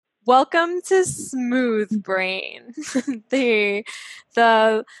Welcome to Smooth Brain, the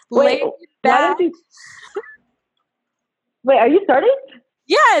Wait, laid why back. don't you? Wait, are you starting?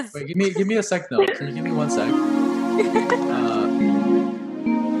 Yes. Wait, give me a sec though. Can you give me 1 sec?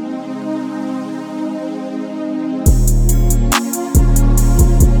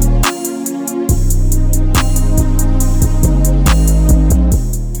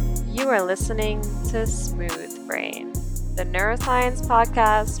 You are listening to Smooth Brain, the neuroscience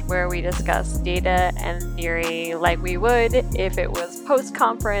podcast where we discuss data and theory like we would if it was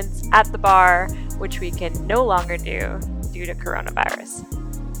post-conference at the bar, which we can no longer do due to coronavirus.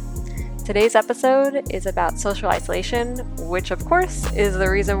 Today's episode is about social isolation, which of course is the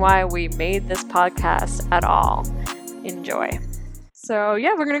reason why we made this podcast at all. Enjoy. So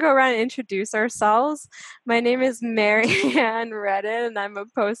yeah, we're going to go around and introduce ourselves. My name is Marianne Redden, and I'm a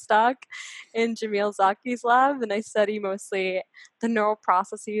postdoc in Jamil Zaki's lab, and I study mostly the neural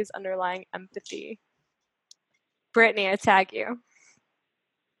processes underlying empathy. Brittany, I tag you.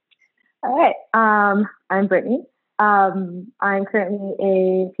 All right. I'm Brittany. I'm currently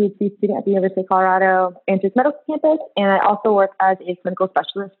a PhD student at the University of Colorado Andrews Medical Campus, and I also work as a clinical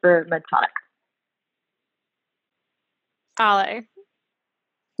specialist for Medtronic. Ale.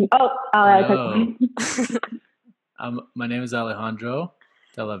 Oh, My name is Alejandro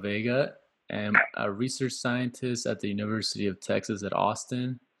de la Vega. I'm a research scientist at the University of Texas at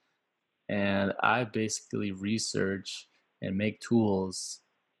Austin, and I basically research and make tools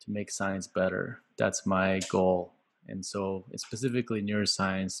to make science better. That's my goal. And so it's specifically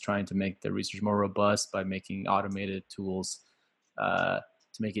neuroscience, trying to make the research more robust by making automated tools to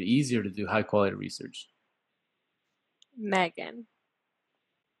make it easier to do high quality research. Megan.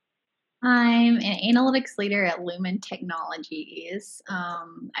 I'm an analytics leader at Lumen Technologies.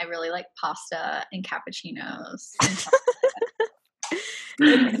 I really like pasta and cappuccinos.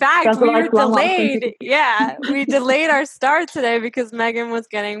 In fact, we were delayed. Yeah, we delayed our start today because Megan was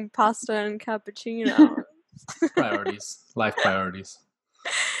getting pasta and cappuccino. Priorities, life priorities.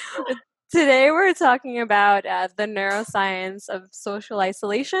 Today we're talking about the neuroscience of social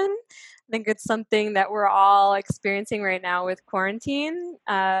isolation. I think it's something that we're all experiencing right now with quarantine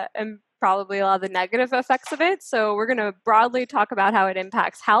and probably a lot of the negative effects of it. So we're going to broadly talk about how it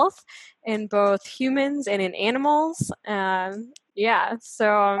impacts health in both humans and in animals. Yeah, so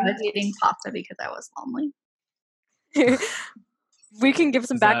I was eating pasta because I was lonely. We can give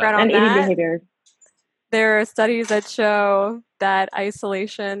some background on eating that. behavior. There are studies that show that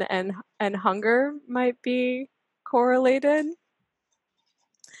isolation and hunger might be correlated.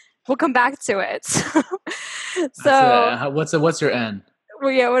 We'll come back to it. So what's your N?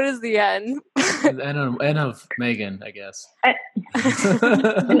 Well, yeah, what is the N? N of Megan, I guess.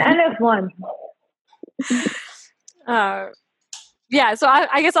 An N of 1. Yeah, so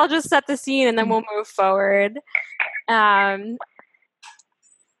I guess I'll just set the scene and then we'll move forward.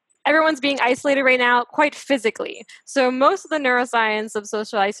 Everyone's being isolated right now quite physically. So most of the neuroscience of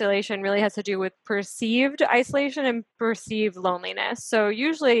social isolation really has to do with perceived isolation and perceived loneliness. So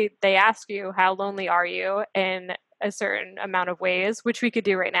usually they ask you, how lonely are you in a certain amount of ways, which we could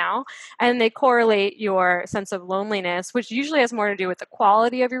do right now. And they correlate your sense of loneliness, which usually has more to do with the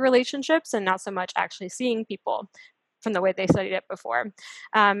quality of your relationships and not so much actually seeing people from the way they studied it before.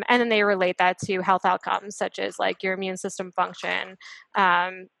 And then they relate that to health outcomes, such as like your immune system function,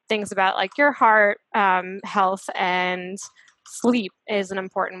 things about like your heart health, and sleep is an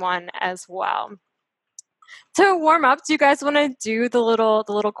important one as well. To warm up, do you guys want to do the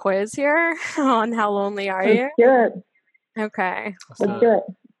little quiz here on how lonely are you? Let's do it. Okay. Let's do it.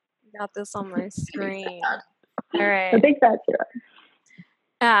 Got this on my screen. All right. I think that's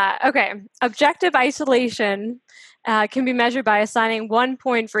it. Okay. Objective isolation can be measured by assigning 1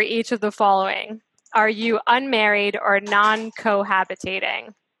 point for each of the following. Are you unmarried or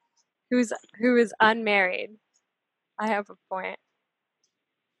non-cohabitating? Who is unmarried? I have a point.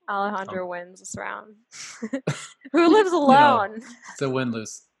 Alejandro wins this round. Who lives alone? No, it's a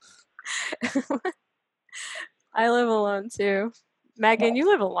win-lose. I live alone too. Megan, you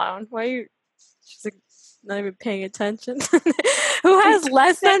live alone. Why are you? She's like not even paying attention. Who has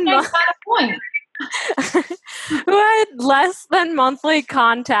less than Who had less than monthly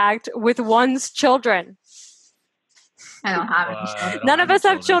contact with one's children? I don't have any children. None of us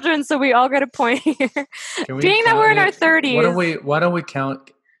have children, so we all get a point here. Being that we're in our 30s. Why don't we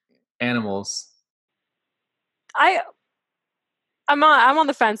count animals? I'm on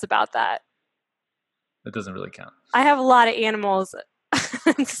the fence about that. That doesn't really count. I have a lot of animals.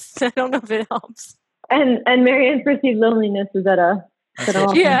 I don't know if it helps. And Marianne's perceived loneliness is at a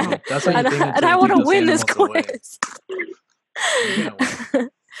yeah. That's what and I want to win this quiz.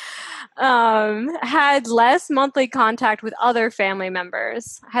 Had less monthly contact with other family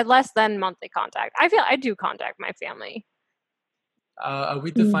members. Had less than monthly contact. I feel I do contact my family. Are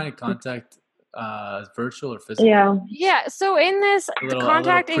we defining contact as virtual or physical? Yeah. Yeah. So in this, A the little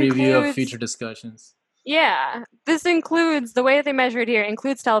contact preview of includes future discussions. Yeah, this includes the way that they measure it here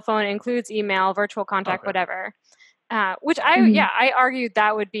includes telephone, includes email, virtual contact, Okay. whatever. Which Mhm. I argued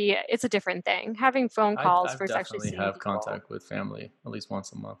that would be it's a different thing. Having phone calls I versus actually definitely seeing have people. contact with family at least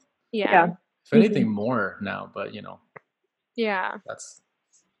once a month. Yeah, If anything, more now, but yeah. that's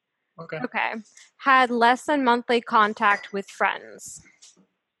okay. Okay. Had less than monthly contact with friends.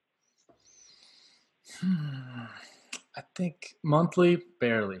 I think monthly,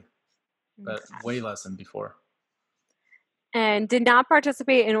 barely, but way less than before. And did not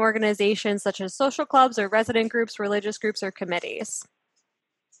participate in organizations such as social clubs or resident groups, religious groups, or committees.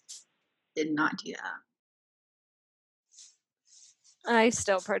 Did not do that. I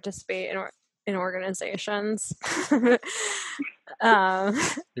still participate in organizations. Your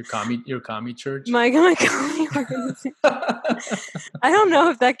commie church. My commie organization. I don't know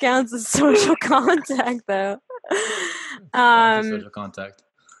if that counts as social contact though. Social contact.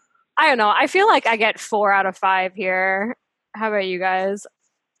 I don't know. I feel like I get 4 out of 5 here. How about you guys?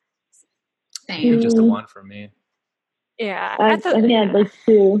 Same. Just a 1 for me. Yeah. I think I'd like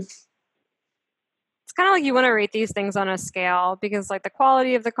 2. It's kind of like you want to rate these things on a scale because like the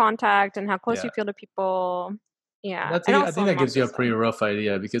quality of the contact and how close you feel to people. Yeah. I think that gives you a pretty rough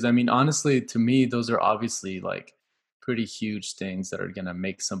idea because I mean, honestly, to me, those are obviously like pretty huge things that are going to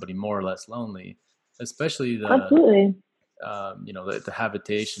make somebody more or less lonely, especially Absolutely. The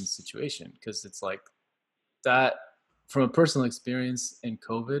habitation situation. Cause it's like that from a personal experience in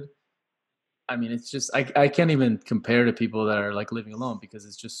COVID. I mean, it's just, I can't even compare to people that are like living alone because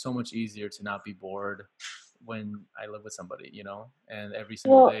it's just so much easier to not be bored when I live with somebody, and every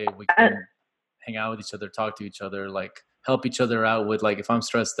single day we can hang out with each other, talk to each other, like help each other out with like, if I'm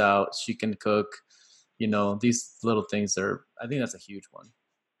stressed out, she can cook, these little things I think that's a huge one.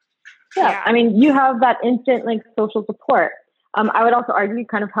 Yeah. I mean, you have that instant like social support. I would also argue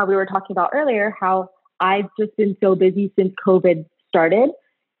kind of how we were talking about earlier, how I've just been so busy since COVID started.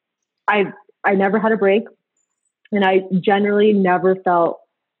 I never had a break and I generally never felt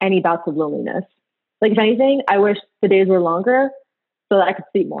any bouts of loneliness. Like if anything, I wish the days were longer so that I could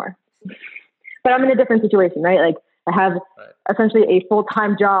sleep more. But I'm in a different situation, right? Like I have essentially a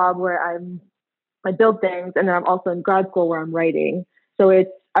full-time job where I build things and then I'm also in grad school where I'm writing. So there's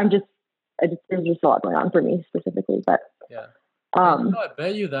just a lot going on for me specifically, but yeah. I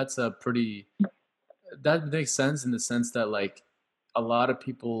bet you that makes sense in the sense that like a lot of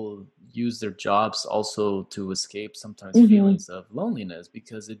people use their jobs also to escape sometimes feelings of loneliness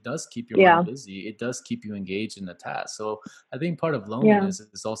because it does keep your mind busy. It does keep you engaged in the task. So I think part of loneliness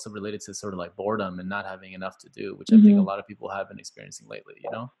is also related to sort of like boredom and not having enough to do, which I think a lot of people have been experiencing lately,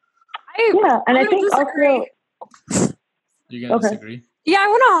 I think disagree. Also you're going to disagree? Yeah, I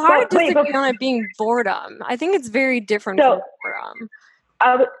want to hard disagree on it being boredom. I think it's very different from boredom.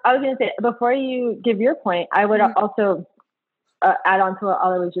 I was going to say, before you give your point, I would also add on to what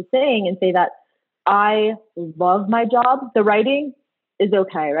Ala was just saying and say that I love my job. The writing is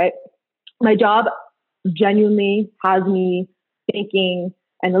okay, right? My job genuinely has me thinking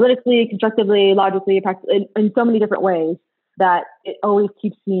analytically, constructively, logically, practically, in so many different ways that it always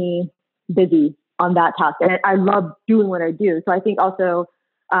keeps me busy on that task. And I love doing what I do. So I think also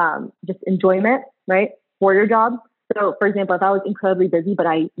just enjoyment, right, for your job. So for example, if I was incredibly busy, but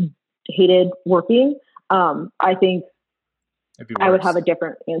I hated working, I think I would have a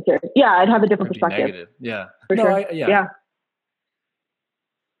different answer. Yeah, I'd have a different perspective. Negative. Yeah. For sure.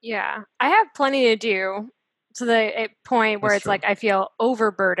 Yeah. I have plenty to do to the point where it's like I feel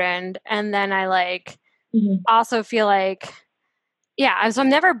overburdened and then I like also feel like so I'm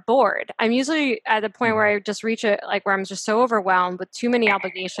never bored. I'm usually at the point where I just reach it like where I'm just so overwhelmed with too many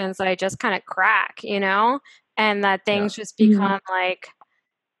obligations that I just kind of crack, and that things just become like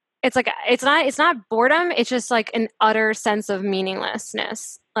it's like it's not boredom, it's just like an utter sense of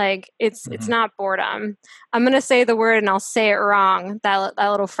meaninglessness. Like it's not boredom. I'm going to say the word and I'll say it wrong. That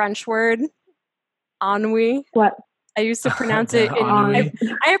little French word, ennui. What? I used to pronounce it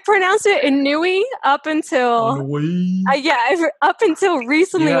I pronounced it ennui up until up until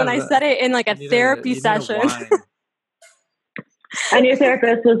recently when I said it in like a therapy session. And your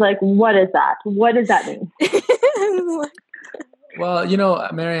therapist was like, "What is that? What does that mean?" Well,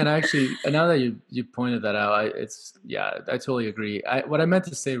 Marianne, actually, now that you pointed that out, I totally agree. What I meant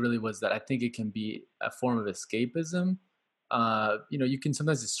to say really was that I think it can be a form of escapism, you can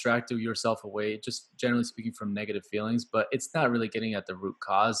sometimes distract yourself away, just generally speaking, from negative feelings, but it's not really getting at the root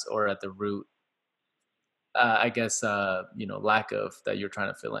cause or at the root, I guess, lack of that you're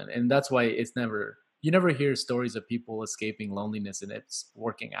trying to fill in. And that's why you never hear stories of people escaping loneliness and it's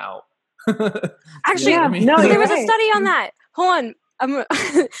working out. Actually, no, there was right. a study on that. Hold on.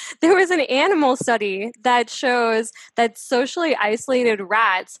 There was an animal study that shows that socially isolated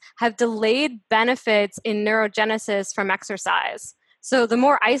rats have delayed benefits in neurogenesis from exercise. So the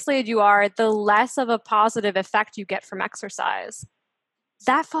more isolated you are, the less of a positive effect you get from exercise.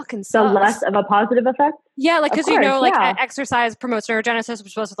 That fucking sucks. The less of a positive effect? Yeah, like, because exercise promotes neurogenesis, which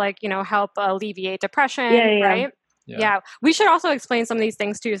is supposed to help alleviate depression, right? Yeah. We should also explain some of these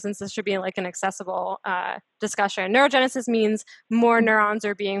things too, since this should be like an accessible discussion. Neurogenesis means more neurons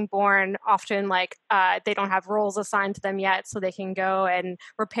are being born, often they don't have roles assigned to them yet, so they can go and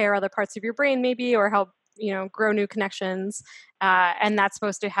repair other parts of your brain maybe, or help grow new connections. And that's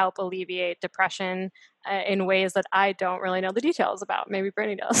supposed to help alleviate depression in ways that I don't really know the details about. Maybe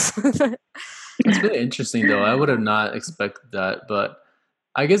Brittany does. It's really interesting though. I would have not expected that, but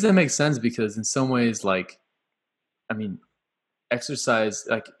I guess it makes sense because in some ways, exercise,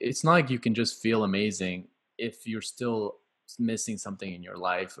 it's not like you can just feel amazing if you're still missing something in your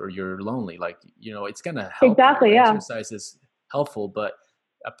life or you're lonely. It's going to help. Exactly, yeah. Exercise is helpful, but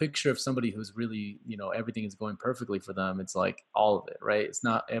a picture of somebody who's really, everything is going perfectly for them, it's like all of it, right? It's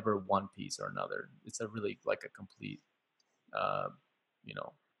not ever one piece or another. It's a really a complete,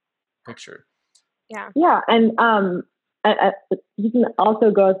 picture. Yeah. Yeah, and you can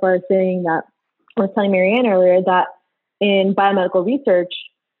also go as far as saying that I was telling Marianne earlier that in biomedical research,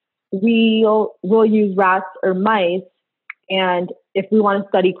 we'll use rats or mice, and if we want to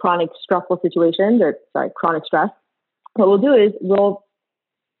study chronic stress, what we'll do is we'll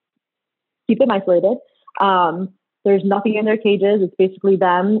keep them isolated. There's nothing in their cages. It's basically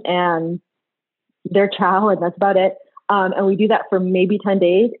them and their chow, and that's about it. And we do that for maybe 10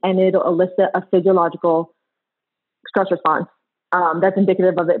 days, and it'll elicit a physiological stress response that's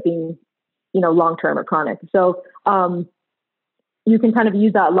indicative of it being long-term or chronic. So you can kind of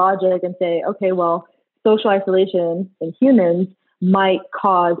use that logic and say, okay, well, social isolation in humans might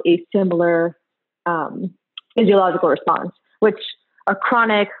cause a similar physiological response, which a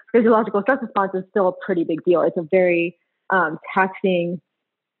chronic physiological stress response is still a pretty big deal. It's a very taxing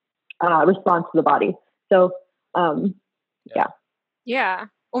response to the body. So, yeah. Yeah.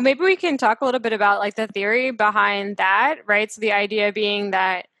 Well, maybe we can talk a little bit about the theory behind that, right? So the idea being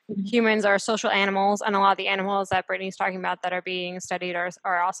that humans are social animals, and a lot of the animals that Brittany's talking about that are being studied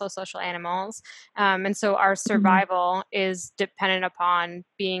are also social animals. And so our survival is dependent upon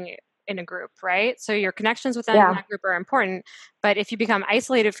being in a group, right? So your connections within that group are important, but if you become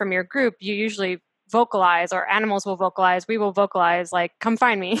isolated from your group, you usually vocalize, or animals will vocalize, we will vocalize, come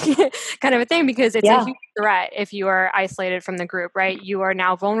find me kind of a thing, because it's a huge threat if you are isolated from the group, right? You are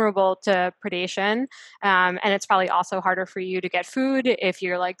now vulnerable to predation, and it's probably also harder for you to get food. If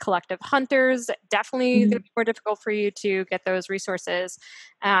you're collective hunters, definitely going to be more difficult for you to get those resources.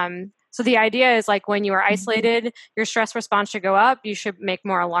 So the idea is when you are isolated, your stress response should go up. You should make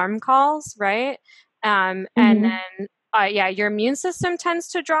more alarm calls, right? And then your immune system tends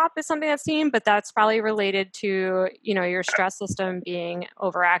to drop is something that's seen, but that's probably related to, your stress system being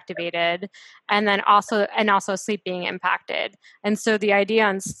overactivated, and then also sleep being impacted. And so the idea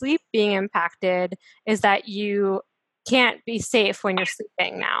on sleep being impacted is that you can't be safe when you're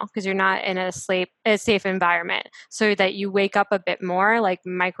sleeping now, because you're not in a safe environment, so that you wake up a bit more,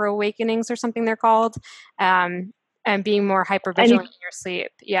 micro awakenings or something they're called, and being more hypervigilant in your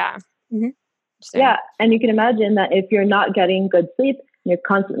sleep. Yeah. Mm-hmm. Yeah, and you can imagine that if you're not getting good sleep, you're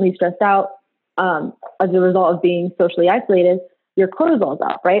constantly stressed out as a result of being socially isolated, your cortisol's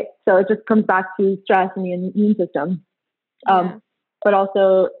up, right? So it just comes back to stress and the immune system. But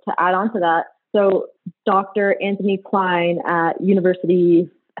also to add on to that, so Dr. Anthony Klein at University,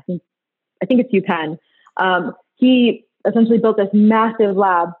 I think it's UPenn, he essentially built this massive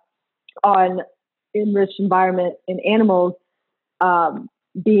lab on enriched environment in animals,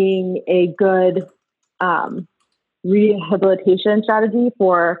 being a good rehabilitation strategy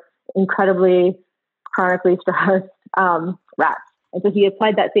for incredibly chronically stressed rats. And so he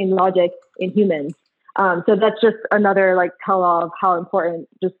applied that same logic in humans. So that's just another tell of how important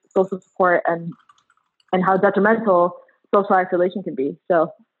just social support and how detrimental social isolation can be.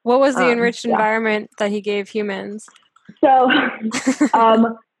 So what was the enriched environment that he gave humans? So I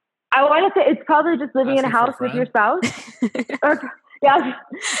want to say it's probably just living in a house with your spouse. Okay. Yeah.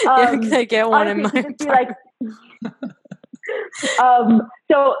 I get one in my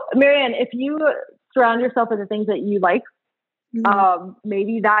so Marianne, if you surround yourself with the things that you like,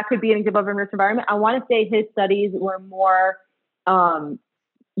 Maybe that could be an example of a enriched environment. I want to say his studies were more,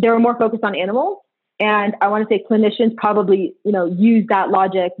 they were more focused on animals. And I want to say clinicians probably, use that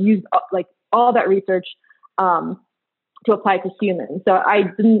logic, use like all that research to apply to humans. So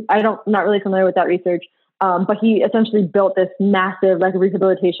I'm not really familiar with that research, but he essentially built this massive like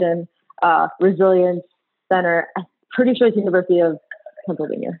rehabilitation resilience center. I'm pretty sure it's University of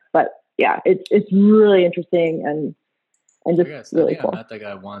Pennsylvania, but yeah, it's really interesting and just really cool. I met that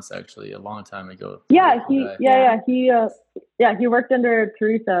guy once actually a long time ago. Yeah, he worked under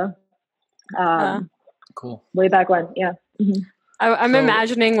Teresa. Cool. Way back when, yeah. Mm-hmm. I'm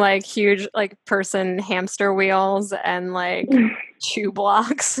imagining like huge like person hamster wheels and like chew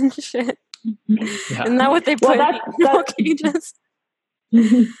blocks and shit. Yeah. Isn't that what they put in animal cages?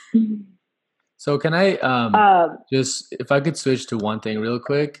 So can I just, if I could switch to one thing real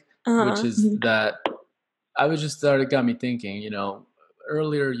quick, which is that it got me thinking,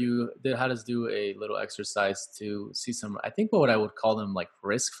 earlier you had us do a little exercise to see some, I think what I would call them like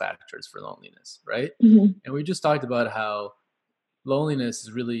risk factors for loneliness, right? Mm-hmm. And we just talked about how loneliness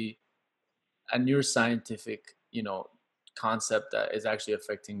is really a neuroscientific, concept that is actually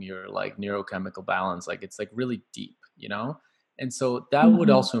affecting your like neurochemical balance. Like it's like really deep, And so that would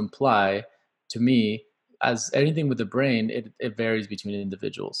also imply to me, as anything with the brain, it varies between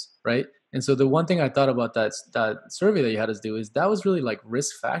individuals, right? And so the one thing I thought about that survey that you had us do is that was really like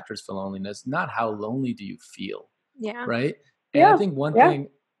risk factors for loneliness, not how lonely do you feel, right? And I think one thing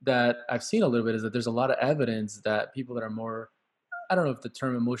that I've seen a little bit is that there's a lot of evidence that people that are more, I don't know if the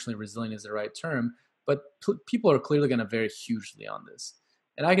term emotionally resilient is the right term, but people are clearly going to vary hugely on this.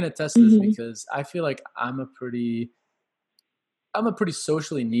 And I can attest to this because I feel like I'm a pretty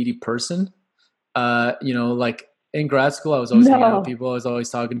socially needy person. Like in grad school, I was always hanging out with people. I was always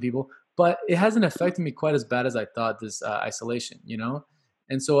talking to people, but it hasn't affected me quite as bad as I thought, this isolation,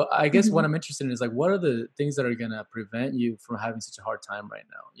 And so I guess what I'm interested in is like, what are the things that are going to prevent you from having such a hard time right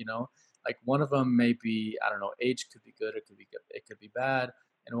now? Like one of them may be, I don't know, age could be good. It could be bad.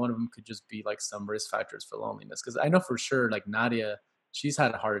 And one of them could just be like some risk factors for loneliness. Cause I know for sure, like Nadia, she's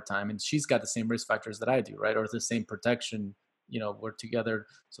had a harder time and she's got the same risk factors that I do, right? Or the same protection, we're together.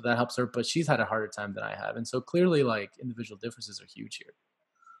 So that helps her, but she's had a harder time than I have. And so clearly like individual differences are huge here.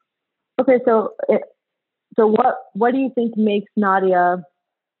 Okay. So what do you think makes Nadia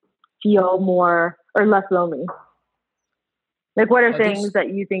feel more or less lonely? Like what are things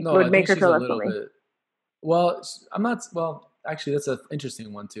that you think would make her feel less lonely? Actually that's an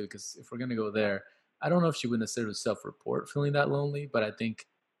interesting one too, because if we're going to go there, I don't know if she would necessarily self-report feeling that lonely, but I think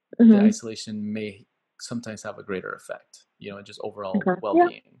the isolation may sometimes have a greater effect, just overall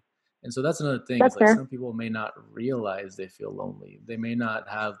well-being. Yeah. And so that's another thing. Is like some people may not realize they feel lonely. They may not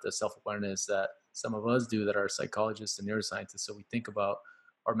have the self-awareness that some of us do that are psychologists and neuroscientists. So we think about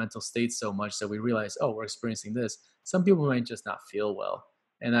our mental state so much that we realize, oh, we're experiencing this. Some people might just not feel well.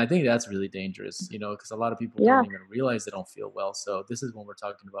 And I think that's really dangerous, because a lot of people don't even realize they don't feel well. So this is when we're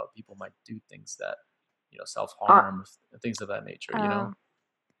talking about people might do things that, self-harm, things of that nature, And,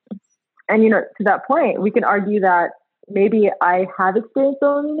 to that point, we can argue that maybe I have experienced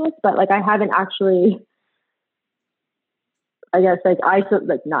loneliness, but like I haven't actually, I guess, like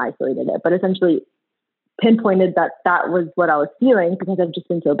not isolated it, but essentially pinpointed that was what I was feeling because I've just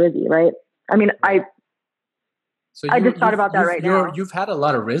been so busy, right? I mean, I just thought about that right now. You've had a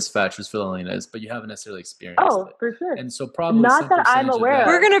lot of risk factors for loneliness, but you haven't necessarily experienced it. For sure. And so probably not that I'm aware.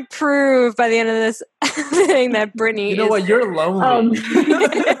 We're going to prove by the end of this thing that Brittany what? You're lonely.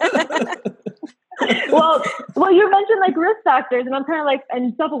 Well, you mentioned like risk factors, and I'm kind of like,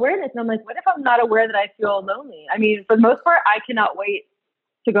 and self-awareness, and I'm like, what if I'm not aware that I feel lonely? I mean, for the most part, I cannot wait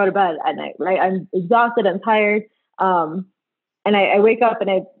to go to bed at night, right? I'm exhausted, I'm tired, and I wake up and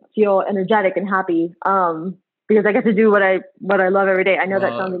I feel energetic and happy. Because I get to do what I love every day. I know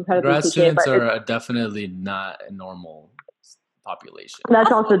that sounds incredibly grad cliche, students but are definitely not a normal population.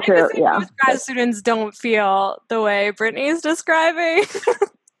 That's also true. Yeah, grad students don't feel the way Brittany is describing.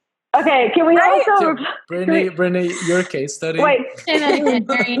 Okay, can we also Brittany, your case study? Wait,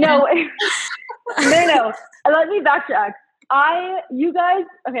 no. Let me backtrack. You guys.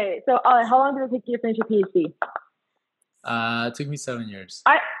 Okay, so how long did it take you to finish your PhD? It took me 7 years.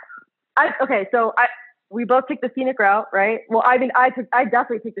 We both took the scenic route, right? Well, I mean, I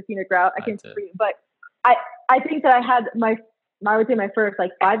definitely took the scenic route. I can't speak for you, but I think that I had I would say my first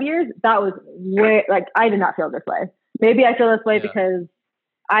like 5 years, that was way, like, I did not feel this way. Maybe I feel this way because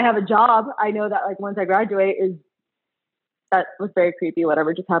I have a job. I know that like once I graduate that was very creepy.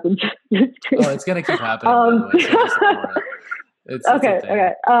 Whatever just happened. It's going to keep happening. By the way, so just ignore it. It's okay.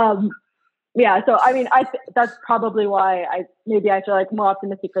 yeah. So I mean, that's probably why I feel like more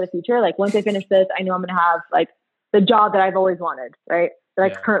optimistic for the future. Like once I finish this, I know I'm going to have like the job that I've always wanted, right? That I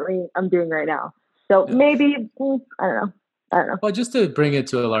currently I'm doing right now. So maybe I don't know. Well, just to bring it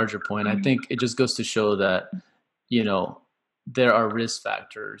to a larger point, I think it just goes to show that, you know, there are risk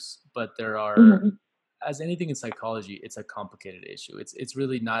factors, but there are, as anything in psychology, it's a complicated issue. It's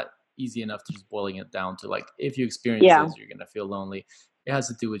really not easy enough to just boiling it down to like, if you experience this, you're going to feel lonely. It has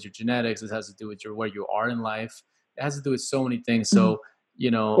to do with your genetics. It has to do with where you are in life. It has to do with so many things. So, you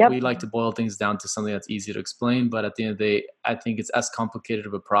know, we like to boil things down to something that's easy to explain, but at the end of the day, I think it's as complicated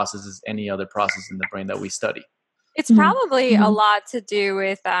of a process as any other process in the brain that we study. It's probably a lot to do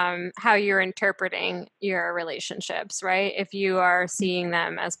with how you're interpreting your relationships, right? If you are seeing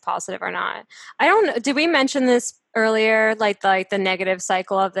them as positive or not. I don't know. Did we mention this earlier? Like the negative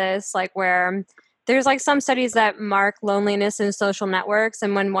cycle of this, like where there's like some studies that mark loneliness in social networks,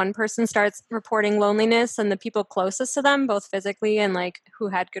 and when one person starts reporting loneliness, and the people closest to them, both physically and like who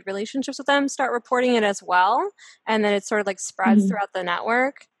had good relationships with them, start reporting it as well, and then it sort of like spreads throughout the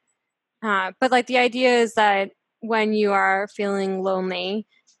network. But like the idea is that when you are feeling lonely,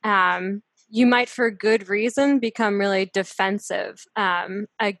 you might, for good reason, become really defensive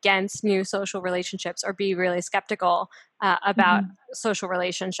against new social relationships, or be really skeptical about social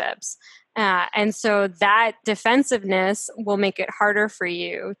relationships. And so that defensiveness will make it harder for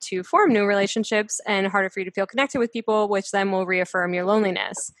you to form new relationships and harder for you to feel connected with people, which then will reaffirm your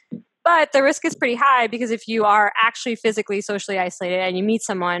loneliness. But the risk is pretty high, because if you are actually physically, socially isolated and you meet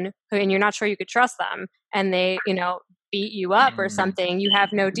someone and you're not sure you could trust them, and they, you know, beat you up or something, you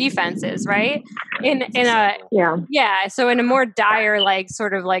have no defenses, right? So in a more dire, like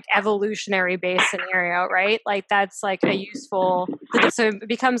sort of like evolutionary based scenario, right? Like that's like a useful, so it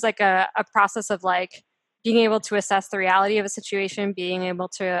becomes like a process of like being able to assess the reality of a situation, being able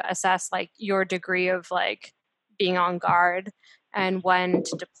to assess like your degree of like being on guard, and when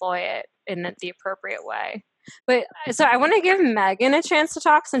to deploy it in the appropriate way. But so I want to give Megan a chance to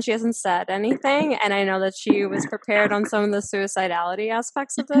talk, since she hasn't said anything, and I know that she was prepared on some of the suicidality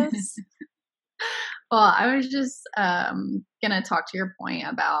aspects of this. Well, I was just going to talk to your point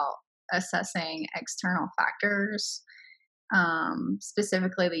about assessing external factors,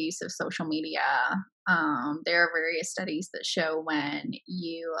 specifically the use of social media. There are various studies that show when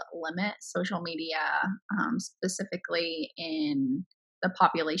you limit social media, specifically in the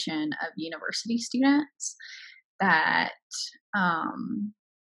population of university students, that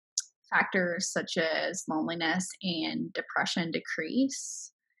factors such as loneliness and depression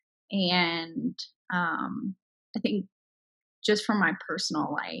decrease. And I think just from my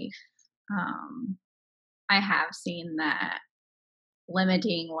personal life, I have seen that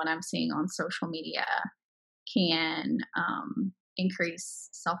limiting what I'm seeing on social media can increase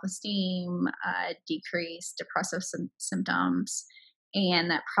self-esteem, decrease depressive symptoms,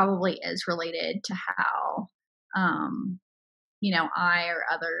 and that probably is related to how, you know, I or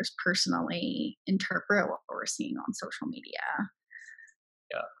others personally interpret what we're seeing on social media.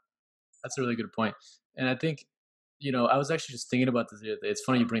 Yeah, that's a really good point. And I think, you know, I was actually just thinking about this the other day. It's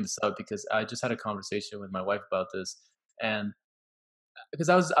funny you bring this up, because I just had a conversation with my wife about this, and because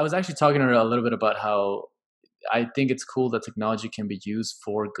I was actually talking to her a little bit about how I think it's cool that technology can be used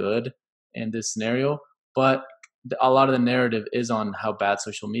for good in this scenario, but a lot of the narrative is on how bad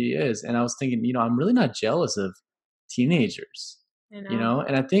social media is. And I was thinking, you know, I'm really not jealous of teenagers, you know?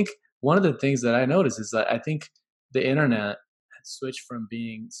 And I think one of the things that I noticed is that I think the internet had switched from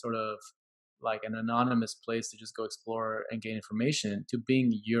being sort of like an anonymous place to just go explore and gain information, to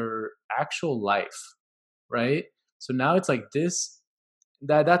being your actual life, right? So now it's like this,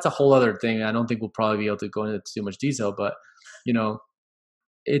 that's a whole other thing. I don't think we'll probably be able to go into too much detail, but you know,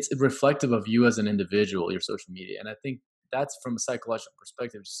 it's reflective of you as an individual, your social media. And I think that's, from a psychological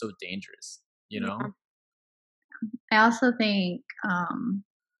perspective, just so dangerous, you know? I also think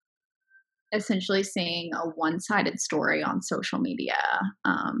essentially seeing a one-sided story on social media,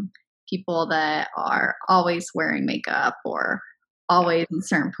 people that are always wearing makeup or always in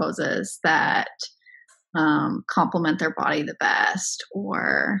certain poses that compliment their body the best,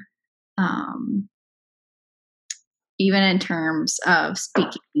 or even in terms of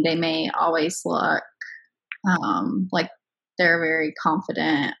speaking, they may always look like they're a very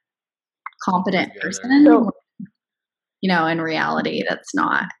competent person. So, you know, in reality, that's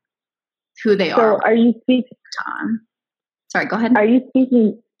not who they are. So are you speaking? Sorry, go ahead. Are you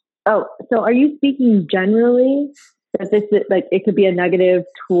speaking? Oh, so are you speaking generally that this, like, it could be a negative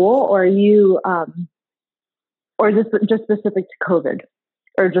tool, or are you, or is this just specific to COVID,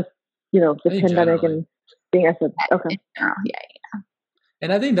 or just, you know, the pandemic and being okay? Yeah.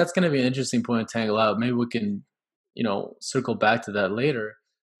 And I think that's going to be an interesting point to tangle out. Maybe we can, circle back to that later.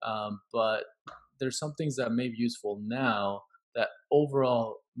 But there's some things that may be useful now that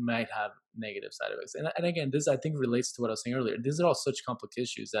overall might have negative side effects. And again, this I think relates to what I was saying earlier. These are all such complex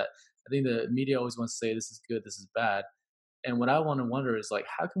issues that I think the media always wants to say this is good, this is bad. And what I want to wonder is like,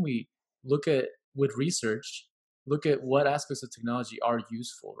 how can we look at with research, look at what aspects of technology are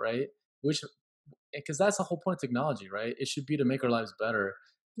useful, right? Which because that's the whole point of technology, right? It should be to make our lives better.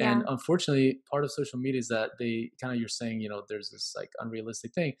 Yeah. And unfortunately, part of social media is that they kind of, you're saying, there's this like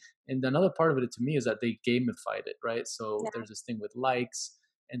unrealistic thing. And another part of it to me is that they gamified it, right? So there's this thing with likes.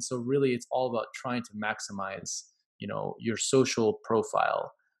 And so really it's all about trying to maximize, your social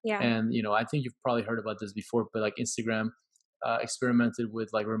profile. Yeah. And, I think you've probably heard about this before, but like Instagram experimented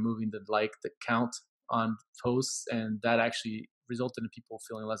with like removing the count on posts. And that actually resulted in people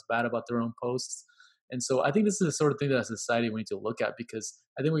feeling less bad about their own posts. And so I think this is the sort of thing that as a society we need to look at, because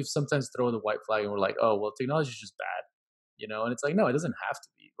I think we sometimes throw the white flag and we're like, oh, well, technology is just bad, and it's like, no, it doesn't have to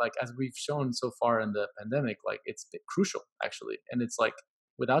be. Like, as we've shown so far in the pandemic, like it's crucial actually. And it's like,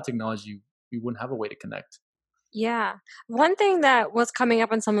 without technology, we wouldn't have a way to connect. Yeah. One thing that was coming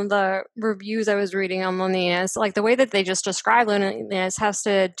up in some of the reviews I was reading on loneliness, like the way that they just describe loneliness has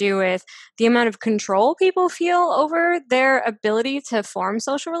to do with the amount of control people feel over their ability to form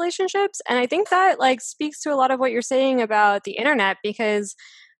social relationships. And I think that like speaks to a lot of what you're saying about the internet, because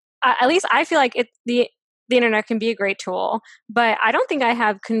at least I feel like the internet can be a great tool, but I don't think I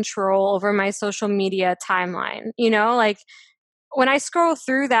have control over my social media timeline. Like when I scroll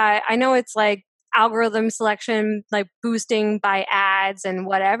through that, I know it's like algorithm selection, like boosting by ads and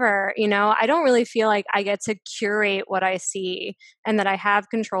whatever, I don't really feel like I get to curate what I see and that I have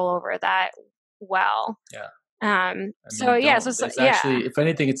control over that well. Yeah. Actually, if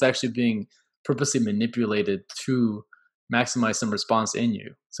anything, it's actually being purposely manipulated to maximize some response in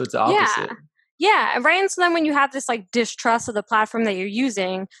you. So it's the opposite. Yeah, right. And so then when you have this like distrust of the platform that you're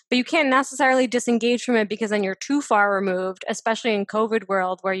using, but you can't necessarily disengage from it because then you're too far removed, especially in COVID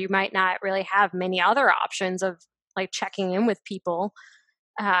world where you might not really have many other options of like checking in with people.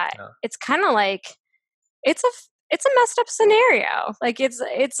 It's kind of like it's a messed up scenario. Like it's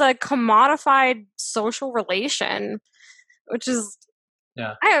a commodified social relation, which is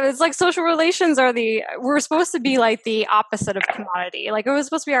it's like social relations we're supposed to be like the opposite of commodity. Like it was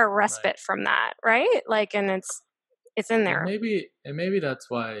supposed to be our respite from that, right? Like, and it's in there. Maybe that's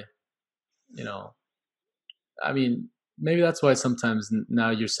why, maybe that's why sometimes now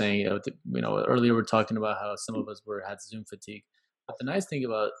you're saying, earlier we're talking about how some of us had Zoom fatigue. But the nice thing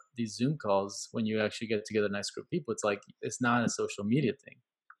about these Zoom calls, when you actually get together a nice group of people, it's like, it's not a social media thing.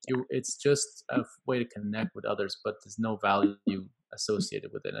 It's just a way to connect with others, but there's no value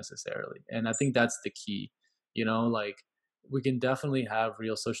associated with it necessarily. And I think that's the key, like we can definitely have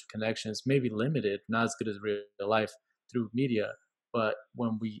real social connections, maybe limited, not as good as real life through media. But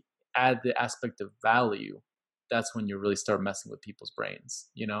when we add the aspect of value, that's when you really start messing with people's brains,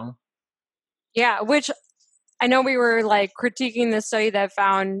 Yeah, which I know we were like critiquing the study that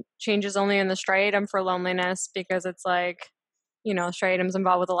found changes only in the striatum for loneliness because it's like, striatum's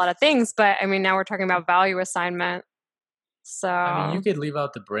involved with a lot of things. But I mean, now we're talking about value assignment. So I mean, you could leave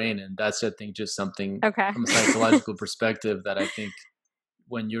out the brain, and that's, I think, just something from a psychological perspective that I think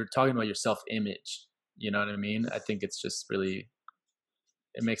when you're talking about your self-image, you know what I mean? I think it's just really,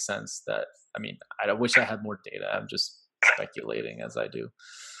 it makes sense that, I wish I had more data. I'm just speculating as I do.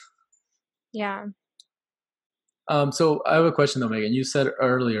 Yeah. So I have a question though, Megan. You said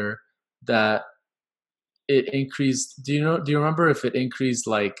earlier that it increased. Do you remember if it increased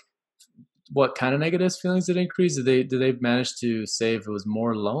like what kind of negative feelings did it increase? Did they manage to say if it was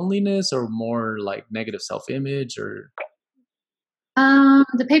more loneliness or more like negative self-image or?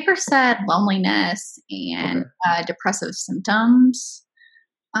 The paper said loneliness and depressive symptoms.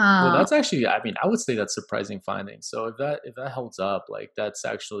 Well, that's actually, I would say that's surprising finding. So if that holds up, like that's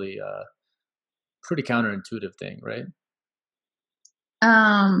actually a pretty counterintuitive thing, right?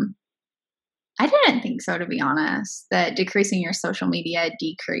 I didn't think so, to be honest, that decreasing your social media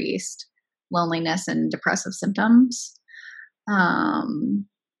decreased loneliness and depressive symptoms.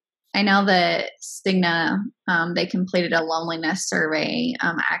 I know that Cigna, they completed a loneliness survey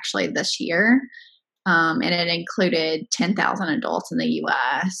actually this year, and it included 10,000 adults in the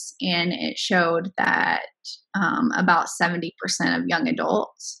U.S., and it showed that about 70% of young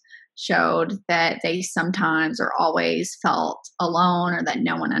adults showed that they sometimes or always felt alone or that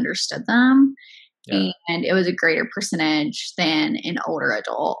no one understood them. Yeah. And it was a greater percentage than in older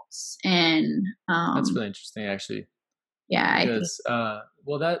adults. And that's really interesting, actually. Yeah. Because,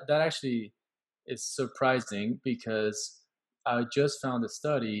 well, that actually is surprising because I just found a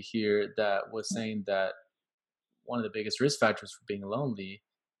study here that was saying that one of the biggest risk factors for being lonely,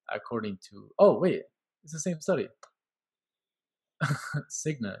 according to, oh, wait, it's the same study.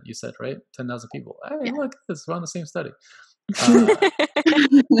 Cigna, you said, right? 10,000 people. Hey, Yeah. look, this we're on the same study. Uh,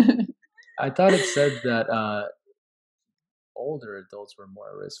 I thought it said that older adults were more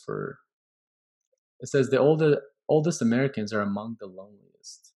at risk for. It says the oldest Americans are among the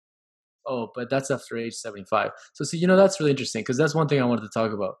loneliest. Oh, but that's after age 75. So see, that's really interesting because that's one thing I wanted to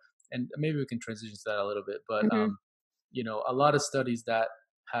talk about, and maybe we can transition to that a little bit. But Mhm. a lot of studies that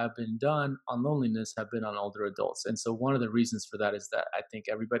have been done on loneliness have been on older adults. And so one of the reasons for that is that I think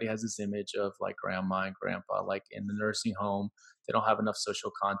everybody has this image of like grandma and grandpa, like in the nursing home, they don't have enough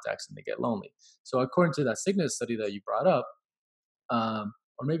social contacts and they get lonely. So according to that Cigna study that you brought up,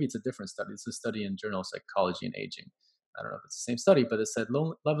 or maybe it's a different study. It's a study in Journal of Psychology and Aging. I don't know if it's the same study, but it said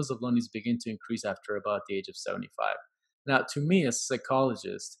levels of loneliness begin to increase after about the age of 75. Now, to me, as a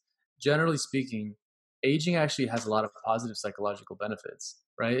psychologist, generally speaking, aging actually has a lot of positive psychological benefits,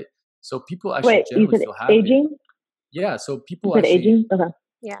 right? So people actually Wait, you generally said feel happier. aging? Yeah, so You people said actually, aging? Okay.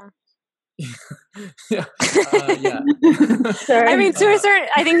 Yeah. yeah, yeah. I mean, to a Uh, certain,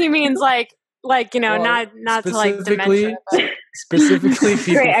 I think he means like well, not to like dementia, but specifically,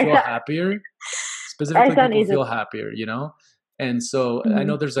 people Great. feel happier. Specifically, sound people ageist. feel happier, And so I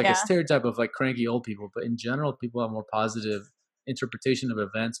know there's like a yeah. stereotype of like cranky old people, but in general, people have more positive interpretation of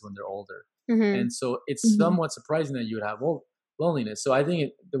events when they're older. hmm And so it's Mhm. somewhat surprising that you would have loneliness. So I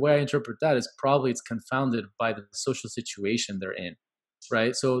think the way I interpret that is probably it's confounded by the social situation they're in,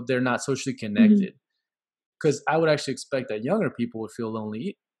 right? So they're not socially connected. Because I would actually expect that younger people would feel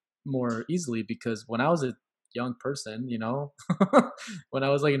lonely more easily because when I was a young person, when I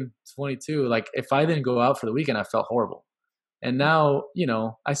was like in 22, like if I didn't go out for the weekend, I felt horrible. And now,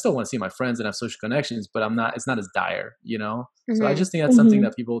 I still want to see my friends and have social connections, but it's not as dire. So I hmm just think that's something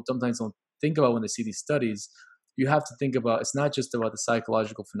that people sometimes don't think about when they see these studies. You have to think about, it's not just about the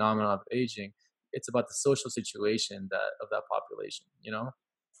psychological phenomenon of aging. It's about the social situation of that population.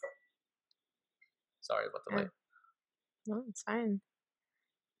 Sorry about the Yeah. light. No, it's fine.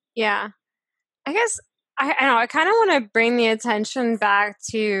 Yeah. I guess I know I kind of want to bring the attention back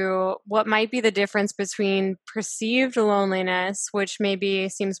to what might be the difference between perceived loneliness, which maybe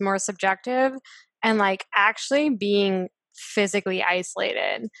seems more subjective, and like actually being physically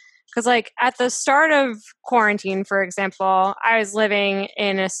isolated. Because like at the start of quarantine, for example, I was living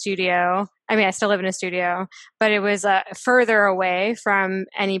in a studio. I mean, I still live in a studio, but it was further away from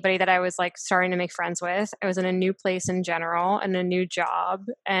anybody that I was like starting to make friends with. I was in a new place in general and a new job,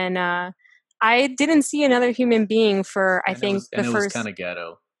 and I didn't see another human being for I think the It was first. kind of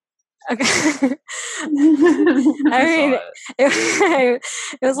ghetto. Okay. I I mean, saw it. it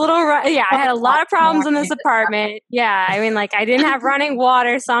was a little. Yeah, I had a lot of problems in this apartment. Yeah, I mean, like I didn't have running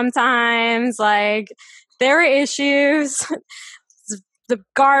water sometimes. Like there were issues. The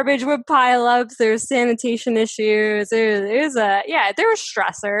garbage would pile up. There was sanitation issues. There were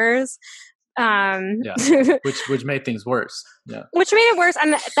stressors. Yeah, which made things worse. Yeah, Which made it worse,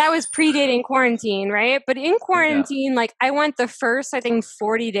 and that was predating quarantine, right? But in yeah, quarantine, like I went the first, I think,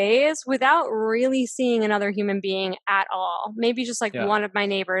 40 days without really seeing another human being at all. Maybe just like yeah, one of my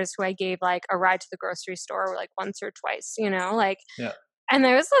neighbors who I gave like a ride to the grocery store like once or twice, like. yeah. And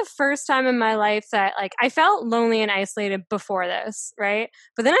there was the first time in my life that like I felt lonely and isolated before this, right?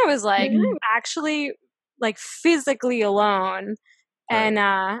 But then I was like actually like physically alone, Right. and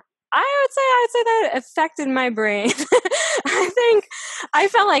I would say that affected my brain. I think I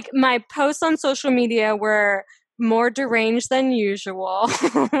felt like my posts on social media were more deranged than usual.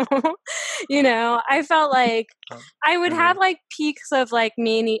 I felt like I would have like peaks of like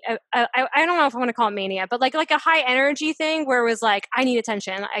mania. I don't know if I want to call it mania, but like a high energy thing where it was like I need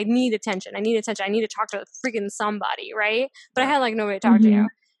attention, I need attention, I need attention, I need to talk to freaking somebody, right? But I had like nobody to talk to.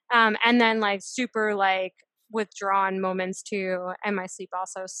 And then like super like withdrawn moments too, and my sleep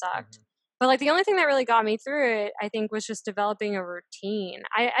also sucked. But like the only thing that really got me through it, I think, was just developing a routine.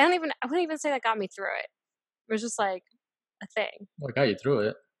 I wouldn't even say that got me through it. It was just like a thing. Well, I got you through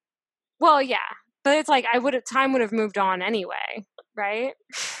it. Well, yeah, but it's like time would have moved on anyway, right?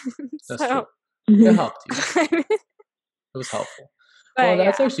 That's true. Mhm. It helped you. It was helpful. Well, But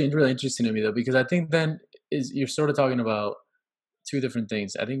that's yeah, actually really interesting to me though, because I think then you're sort of talking about two different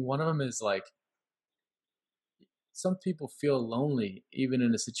things. I think one of them is like some people feel lonely even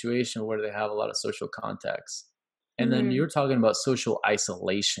in a situation where they have a lot of social contacts. And then hmm you're talking about social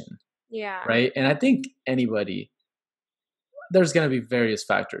isolation, yeah, right? And I think there's going to be various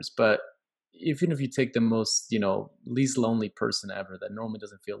factors, but even if you take the most, least lonely person ever that normally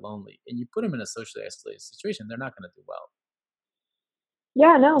doesn't feel lonely and you put them in a socially isolated situation, they're not going to do well.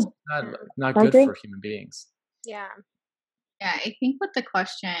 Yeah, no, It's not I good agree. for human beings. Yeah. Yeah, I think with the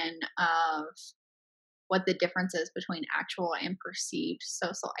question of what the difference is between actual and perceived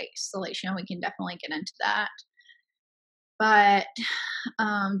social isolation, we can definitely get into that. But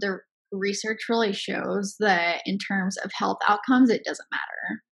the research really shows that in terms of health outcomes, it doesn't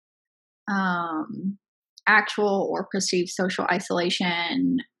matter. Actual or perceived social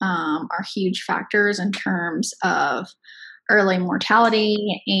isolation are huge factors in terms of early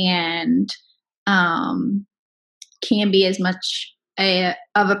mortality and can be as much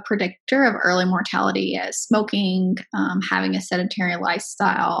of a predictor of early mortality as smoking, having a sedentary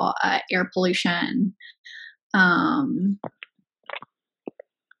lifestyle, air pollution.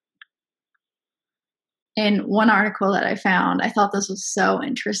 And one article that I found, I thought this was so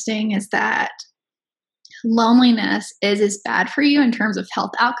interesting, is that loneliness is as bad for you in terms of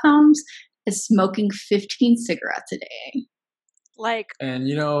health outcomes as smoking 15 cigarettes a day. Like, And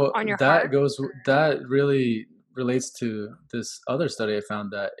on your that heart? that really relates to this other study I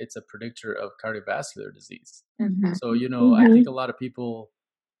found, that it's a predictor of cardiovascular disease. Okay. So, I Mhm. think a lot of people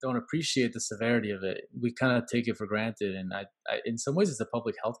don't appreciate the severity of it. We kind of take it for granted, and in some ways, it's a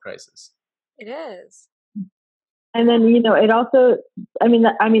public health crisis. It is. And then it also. I'm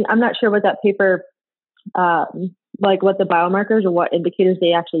not sure what that paper, like what the biomarkers or what indicators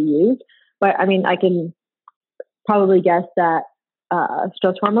they actually used, but I mean, I can probably guess that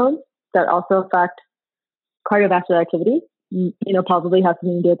stress hormones that also affect cardiovascular activity, probably have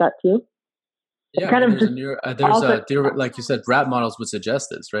something to do with that too. Yeah, Kind of there's just also. like you said, rat models would suggest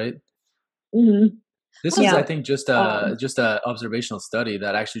this, right? Mhm. This is, I Yeah. think, just Um, a observational study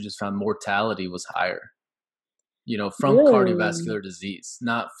that actually just found mortality was higher, from really. cardiovascular disease,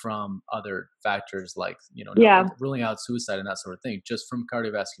 not from other factors like, not Yeah. ruling out suicide and that sort of thing, just from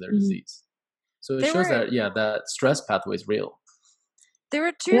cardiovascular Mhm. disease. So it There shows were that, yeah, that stress pathway is real.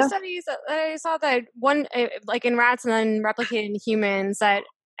 two Yeah. studies that I saw, that one like in rats and then replicated in humans, that,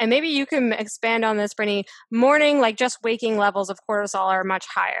 and maybe you can expand on this, Brittany. Morning, like just waking levels of cortisol are much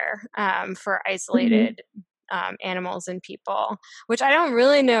higher for Mhm. isolated animals and people, which I don't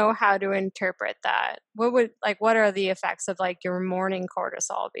really know how to interpret that. What are the effects of like your morning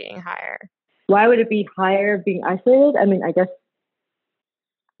cortisol being higher? Why would it be higher being isolated? I mean, I guess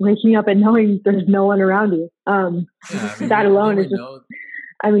waking up and knowing there's no one around you. Yeah, I mean, That don't alone we is just. know?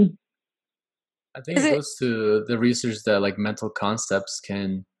 I mean, I think Is it it? goes to the research that like mental concepts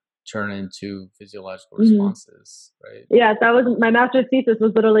can turn into physiological mhm. responses, right? Yeah. That was my master's thesis.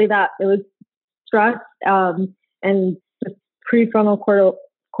 Was literally that. It was stress, and just prefrontal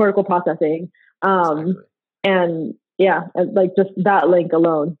cortical processing, Exactly. and yeah, like just that link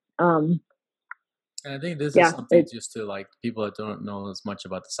alone. And I think this is Yeah. something just to like people that don't know as much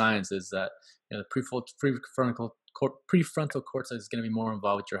about the science, is that the prefrontal cortex is going to be more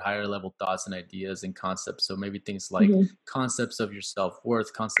involved with your higher level thoughts and ideas and concepts. So maybe things like Mhm. concepts of your self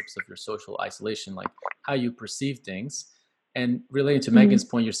worth, concepts of your social isolation, like how you perceive things. And relating to Megan's Mhm.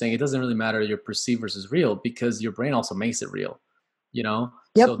 point, you're saying it doesn't really matter your perceive versus real, because your brain also makes it real. Yep.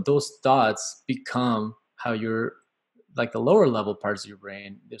 So those thoughts become how you're, like the lower level parts of your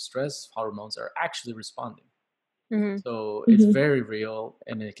brain, the stress hormones are actually responding. Mm-hmm. So it's Mhm. very real,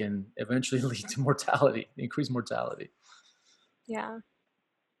 and it can eventually lead to mortality, increased mortality. Yeah.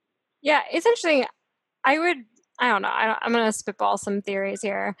 Yeah, it's interesting. I don't know. I'm going to spitball some theories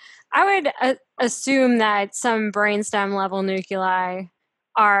here. I would assume that some brainstem level nuclei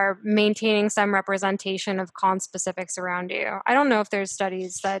are maintaining some representation of conspecifics around you. I don't know if there's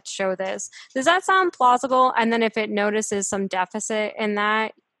studies that show this. Does that sound plausible? And then if it notices some deficit in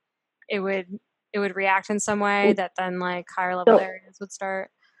that, it would react in some way that then like higher level So areas would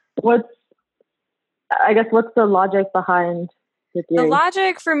start. what's what's the logic behind the The theory?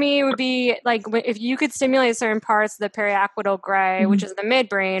 logic for me would be like if you could stimulate certain parts of the periaquidal gray, which Mhm. is the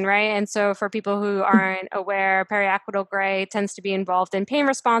midbrain, right? And so for people who aren't aware, periaquidal gray tends to be involved in pain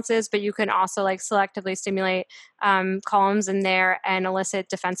responses, but you can also like selectively stimulate columns in there and elicit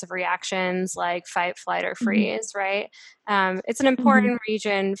defensive reactions like fight, flight, or Mhm. freeze, right? It's an Mhm. important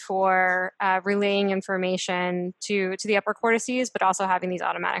region for relaying information to the upper cortices, but also having these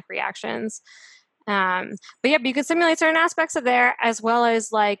automatic reactions. But yeah, you can simulate certain aspects of there, as well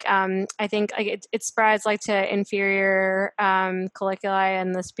as like I think like, it spreads like to inferior colliculi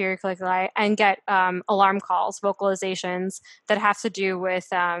and the superior colliculi, and get alarm calls, vocalizations that have to do with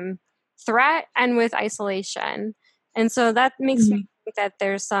threat and with isolation. And so that makes me Mhm. think that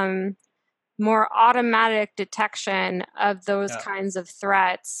there's some more automatic detection of those Yeah, kinds of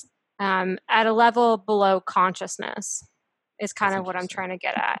threats at a level below consciousness, is kind that's of what I'm interesting. trying to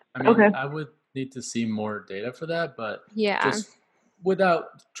get at. I mean, Okay. I would need to see more data for that, but Yeah. just without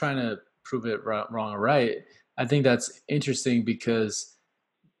trying to prove it wrong or right, I think that's interesting because,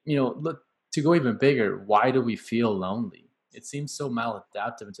 look, to go even bigger, why do we feel lonely? It seems so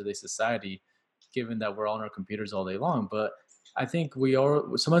maladaptive in today's society, given that we're on our computers all day long. But I think we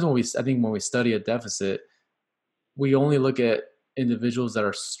are sometimes when we study a deficit, we only look at individuals that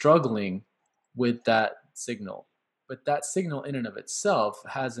are struggling with that signal. But that signal in and of itself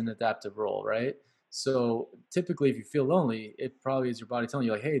has an adaptive role, right? So typically if you feel lonely, it probably is your body telling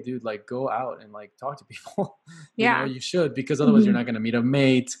you like, hey dude, like go out and like talk to people. Yeah. You should, because otherwise you're not going to meet a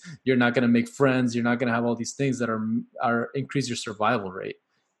mate, you're not going to make friends, you're not going to have all these things that are increase your survival rate.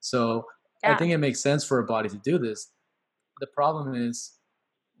 So I think it makes sense for a body to do this. The problem is,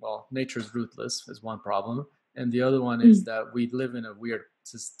 well, nature's ruthless is one problem. And the other one is that we live in a weird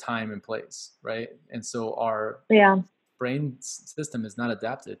time and place, right? And so our brain system is not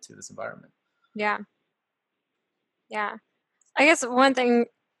adapted to this environment. Yeah. I guess one thing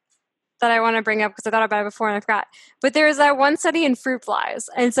that I want to bring up, because I thought about it before and I forgot, but there's that one study in fruit flies.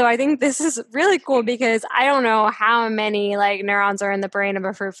 And so I think this is really cool because I don't know how many like neurons are in the brain of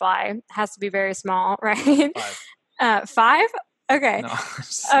a fruit fly. It has to be very small, right? 5. 5? Okay. No.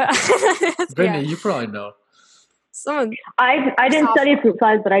 Brittany, you probably know. I didn't study fruit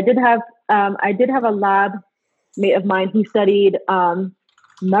flies, but I did have a lab mate of mine who studied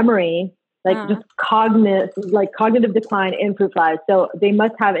memory, just cognitive decline in fruit flies. So they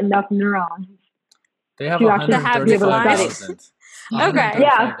must have enough neurons. They have 135,000. Okay.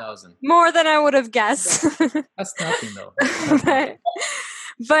 Yeah. More than I would have guessed. That's nothing though.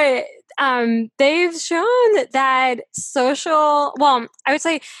 But they've shown that I would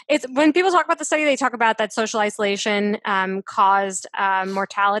say it's when people talk about the study, they talk about that social isolation caused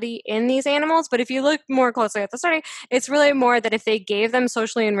mortality in these animals. But if you look more closely at the study, it's really more that if they gave them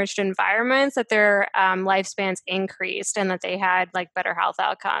socially enriched environments, that their lifespans increased and that they had like better health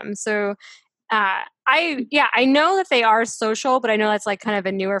outcomes. So I know that they are social, but I know that's like kind of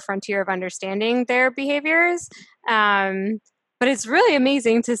a newer frontier of understanding their behaviors. But it's really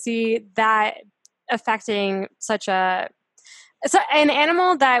amazing to see that affecting an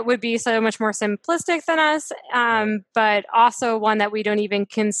animal that would be so much more simplistic than us, but also one that we don't even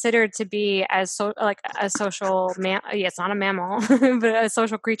consider to be as a social it's not a mammal, but a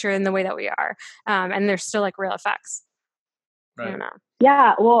social creature in the way that we are. And there's still like real effects. Right. I don't know.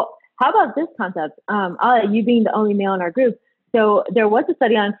 Yeah. Well, how about this concept? You being the only male in our group. So there was a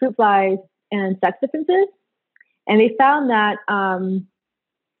study on fruit flies and sex differences. And they found that,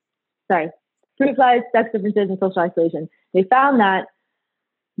 fruit flies, sex differences, and social isolation. They found that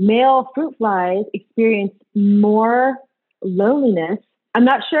male fruit flies experience more loneliness. I'm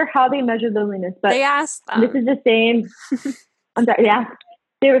not sure how they measure loneliness, but they asked them. This is the same. I'm sorry. Yeah,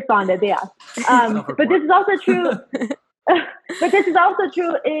 they responded. They asked. But this is also true. But this is also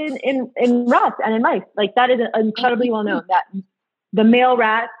true in rats and in mice. Like that is incredibly well known that the male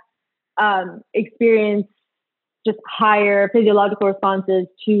rats experience just higher physiological responses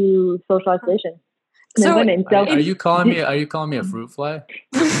to social isolation than women. So are you calling me a fruit fly?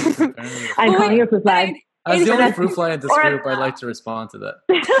 I'm calling you a fruit fly. As the only fruit fly in this group, I'd like to respond to that.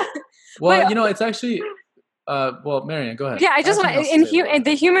 Well, it's actually Marian, go ahead. Yeah, I just want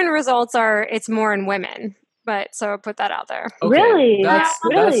the human results it's more in women. But so I put that out there. Okay. Really? That's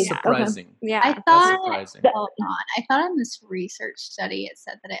surprising. Okay. Yeah. I thought in this research study it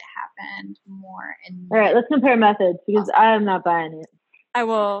said that it happened more in. All right, let's compare methods because I am not buying it. I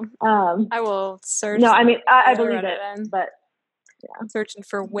will search. No, I mean I believe it, but I'm searching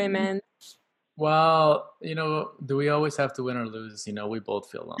for women. Well, do we always have to win or lose? We both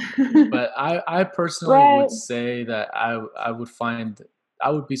feel lonely. But I personally would say that I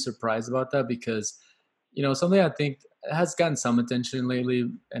would be surprised about that because something I think has gotten some attention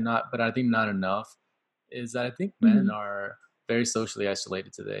lately, but I think not enough, is that I think men are very socially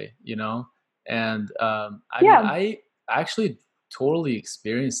isolated today. And I actually totally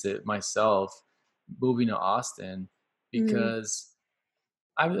experienced it myself moving to Austin because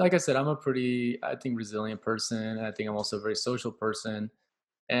like I said, I'm a pretty, I think, resilient person. I think I'm also a very social person.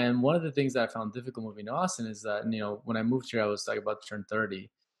 And one of the things that I found difficult moving to Austin is that, when I moved here, I was like about to turn 30.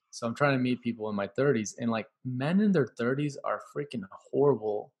 So I'm trying to meet people in my 30s, and like men in their 30s are freaking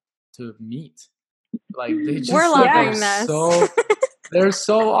horrible to meet. Like they just they're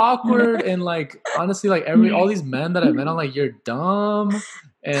so awkward, and like honestly, like all these men that I met, I'm like, you're dumb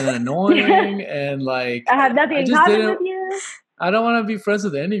and annoying, and like I have nothing in common with you. I don't want to be friends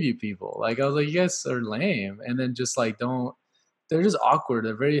with any of you people. Like I was like, you guys are lame, and then just like they're just awkward.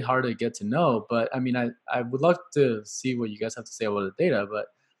 They're very hard to get to know. But I mean, I would love to see what you guys have to say about the data, but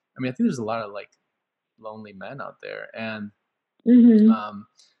I mean, I think there's a lot of like lonely men out there, and Mm-hmm.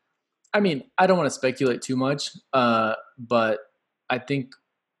 I mean, I don't want to speculate too much, but I think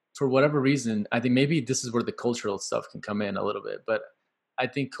for whatever reason, I think maybe this is where the cultural stuff can come in a little bit. But I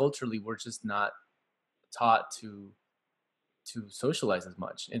think culturally, we're just not taught to socialize as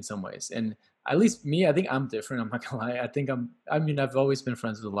much in some ways. And at least me, I think I'm different. I'm not gonna lie. I mean, I've always been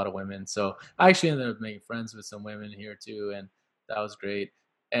friends with a lot of women. So I actually ended up making friends with some women here too. And that was great.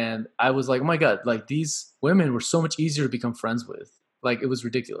 And I was like, oh my God, like these women were so much easier to become friends with. Like it was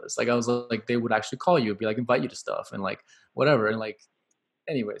ridiculous. Like I was like, they would actually call you, be like, invite you to stuff and like whatever. And like,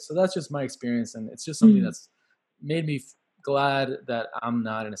 anyway, so that's just my experience. And it's just something that's made me glad that I'm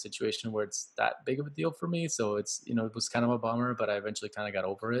not in a situation where it's that big of a deal for me. So it's, it was kind of a bummer, but I eventually kind of got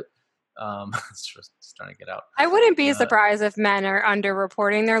over it. It's just trying to get out. I wouldn't be surprised if men are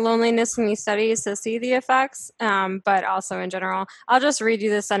underreporting their loneliness in these studies to see the effects, but also in general. I'll just read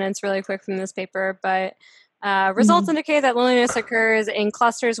you this sentence really quick from this paper, but results indicate that loneliness occurs in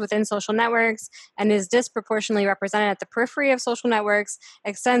clusters within social networks and is disproportionately represented at the periphery of social networks,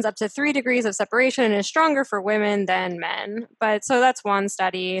 extends up to 3 degrees of separation, and is stronger for women than men. But so that's one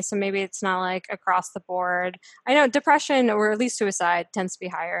study. So maybe it's not like across the board. I know depression or at least suicide tends to be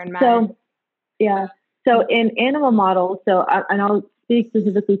higher in men. So, yeah. So in animal models, and I'll speak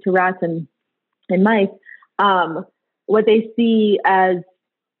specifically to rats and mice, what they see as,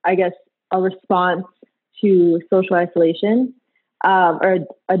 I guess, a response to social isolation, or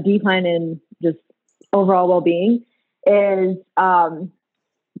a decline in just overall well-being is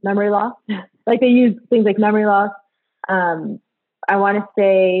memory loss. Like they use things like memory loss. I want to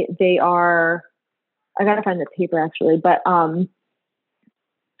say they are, I got to find the paper actually, but let's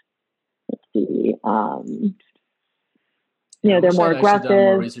see. They're more aggressive. Done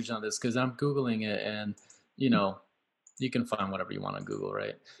more research on this because I'm Googling it and, you can find whatever you want on Google,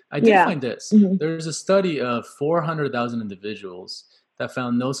 right? I did find this. There's a study of 400,000 individuals that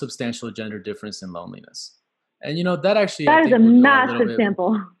found no substantial gender difference in loneliness. And, that actually... That is a massive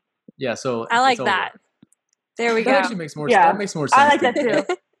sample. Yeah, so... I like that. There we go. That actually makes more sense. That makes more sense. I like that too.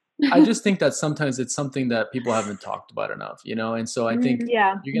 I just think that sometimes it's something that people haven't talked about enough, And so I think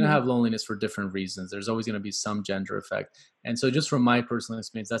you're going to have loneliness for different reasons. There's always going to be some gender effect. And so just from my personal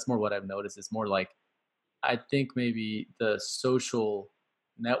experience, that's more what I've noticed. It's more like, I think maybe the social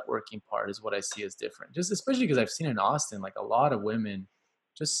networking part is what I see as different. Just especially because I've seen in Austin, like a lot of women,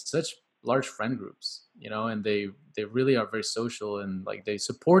 just such large friend groups, and they really are very social and like they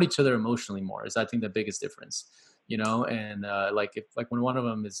support each other emotionally more is I think the biggest difference, and like when one of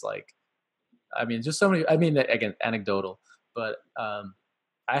them is like, I mean, just so many, I mean, again, anecdotal, but I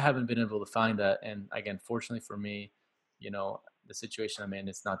haven't been able to find that. And again, fortunately for me, the situation I'm in,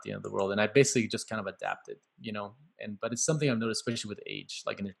 it's not the end of the world. And I basically just kind of adapted, but it's something I've noticed, especially with age,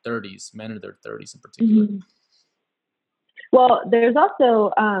 like in their 30s, men in their 30s in particular. Well, there's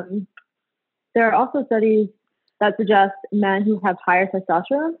also, there are also studies that suggest men who have higher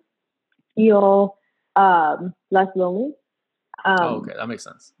testosterone feel less lonely. Okay, that makes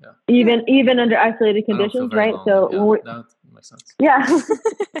sense. Yeah. Even under isolated conditions, right? Lonely. So that makes sense. Yeah.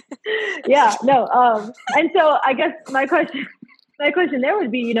 Yeah. No. And so I guess my question there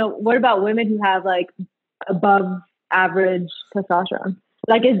would be, what about women who have like above average testosterone?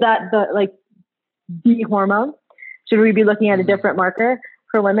 Like, is that the hormone? Should we be looking at a different marker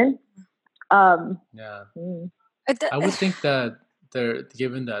for women? Yeah. I would think that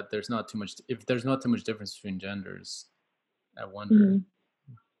given that if there's not too much difference between genders, I wonder.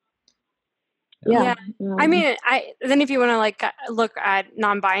 Yeah. I mean, then if you want to look at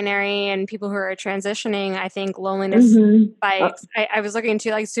non-binary and people who are transitioning, I think loneliness spikes. I was looking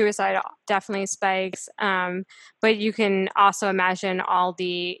into suicide definitely spikes. But you can also imagine all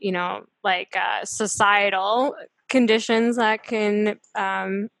the, societal conditions that can,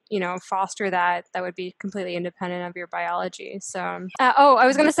 foster that would be completely independent of your biology. So, I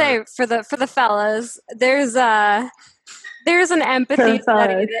was going to say for the fellas, there's an empathy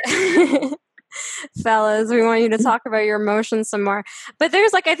study fellas, we want you to talk about your emotions some more. But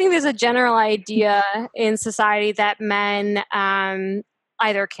there's I think there's a general idea in society that men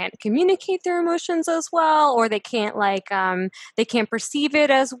either can't communicate their emotions as well, or they can't they can't perceive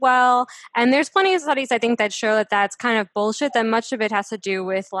it as well. And there's plenty of studies I think that show that that's kind of bullshit. That much of it has to do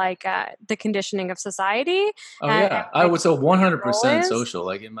with the conditioning of society. Oh yeah, I would say 100% social,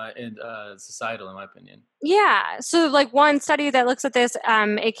 societal in my opinion. Yeah. So like one study that looks at this,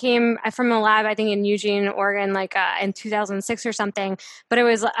 it came from a lab, I think in Eugene, Oregon, like in 2006 or something. But it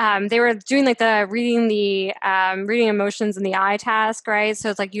was, they were doing like the reading emotions in the eye task, right?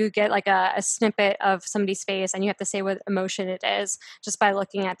 So it's like you get like a snippet of somebody's face and you have to say what emotion it is just by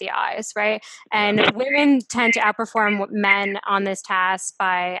looking at the eyes, right? And women tend to outperform men on this task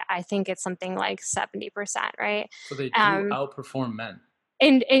by, I think it's something like 70%, right? So they do outperform men.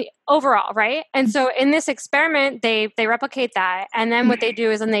 In overall, right? And so in this experiment, they replicate that, and then what they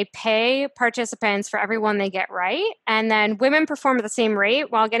do is then they pay participants for every one they get right, and then women perform at the same rate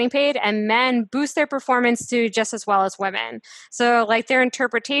while getting paid, and men boost their performance to just as well as women. So like their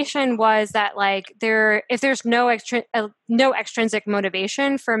interpretation was that like if there's no extrinsic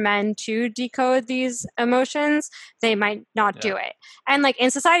motivation for men to decode these emotions, they might not do it. And like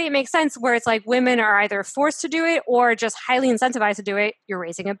in society, it makes sense where it's like women are either forced to do it or just highly incentivized to do it. You're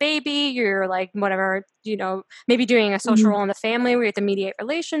raising a baby, you're like whatever, maybe doing a social role in the family where you have to mediate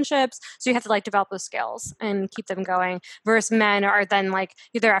relationships. So you have to like develop those skills and keep them going. Versus men are then like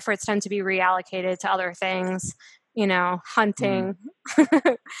their efforts tend to be reallocated to other things, hunting.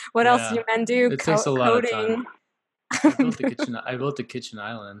 What else do men do? It takes a lot of time. I built the kitchen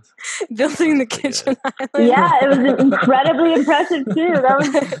island. Building the kitchen island. Yeah, it was incredibly impressive too. That was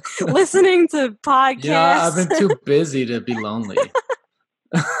listening to podcasts. Yeah, I've been too busy to be lonely.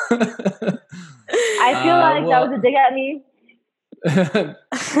 I feel like that was a dig at me.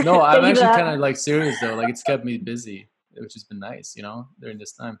 No, I'm actually kind of like serious though. Like it's kept me busy, which has been nice, during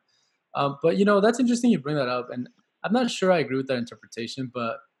this time. But that's interesting you bring that up, and I'm not sure I agree with that interpretation,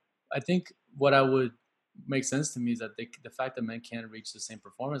 but I think what I would make sense to me is that the fact that men can't reach the same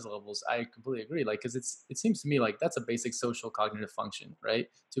performance levels, I completely agree. Like, because it seems to me like that's a basic social cognitive function, right?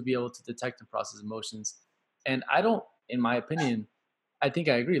 To be able to detect and process emotions. And in my opinion, I think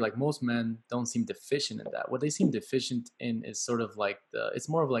I agree. Like most men don't seem deficient in that. What they seem deficient in is sort of like it's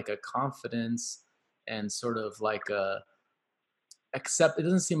more of like a confidence and sort of like it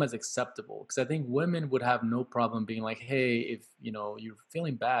doesn't seem as acceptable, because I think women would have no problem being like, hey, if you're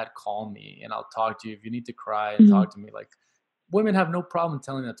feeling bad, call me and I'll talk to you. If you need to cry and talk to me, like women have no problem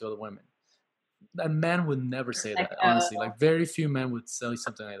telling that to other women. A man would never say that, honestly. Like very few men would say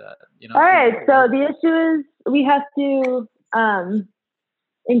something like that. All right, so the issue is we have to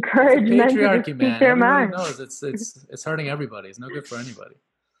encourage men to speak their mind. Knows it's hurting everybody. It's no good for anybody.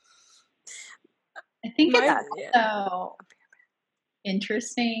 I think it's also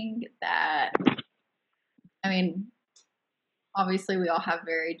interesting that, I mean, obviously we all have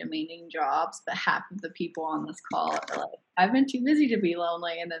very demanding jobs, but half of the people on this call are like, I've been too busy to be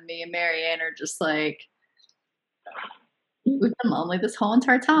lonely. And then me and Marianne are just like, we've been lonely this whole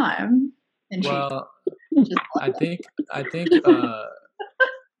entire time. And I think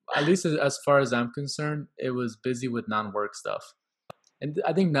at least as far as I'm concerned, it was busy with non-work stuff. And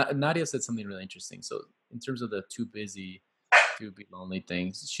I think Nadia said something really interesting. So in terms of the too busy to be lonely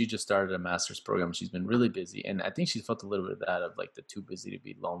things, she just started a master's program. She's been really busy, and I think she felt a little bit of that, of like the too busy to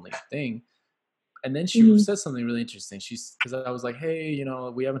be lonely thing. And then she said something really interesting. Because I was like, hey,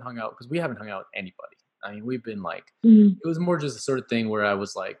 we haven't hung out, because we haven't hung out with anybody. I mean, we've been like, it was more just a sort of thing where I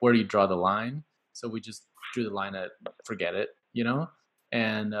was like, where do you draw the line? So we just drew the line at forget it,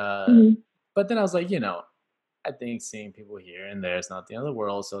 and but then I was like, I think seeing people here and there is not the end of the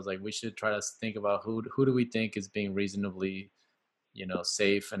world. So I was like, we should try to think about who do we think is being reasonably,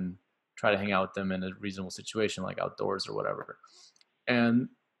 safe, and try to hang out with them in a reasonable situation, like outdoors or whatever. And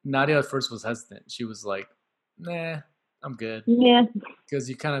Nadia at first was hesitant. She was like, nah, I'm good. Yeah. Because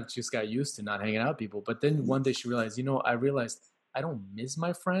you kind of just got used to not hanging out with people. But then one day she realized, I realized I don't miss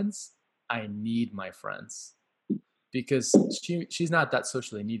my friends. I need my friends. Because she's not that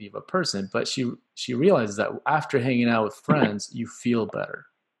socially needy of a person, but she realizes that after hanging out with friends, you feel better,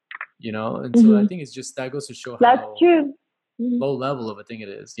 and so I think it's just, that goes to show how true. Low level of a thing it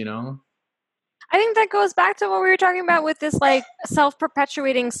is, I think that goes back to what we were talking about with this like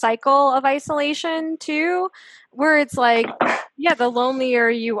self-perpetuating cycle of isolation too, where it's like, yeah, the lonelier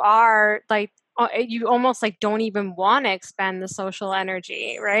you are, like you almost like don't even want to expend the social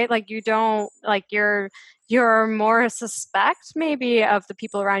energy, right? Like you don't, like you're more suspect maybe of the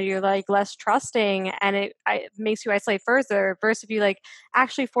people around you, like less trusting, and it makes you isolate further. Versus if you like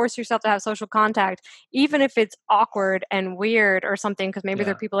actually force yourself to have social contact, even if it's awkward and weird or something, because maybe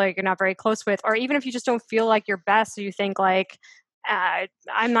there are people like you're not very close with, or even if you just don't feel like your best, so you think like,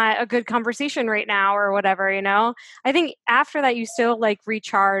 I'm not a good conversation right now or whatever, I think after that you still like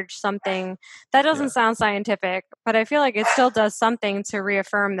recharge something. That doesn't sound scientific, but I feel like it still does something to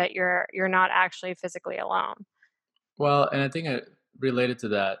reaffirm that you're not actually physically alone. Well, and I think related to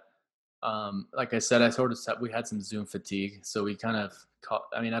that, Like I said, we had some Zoom fatigue, so we kind of caught.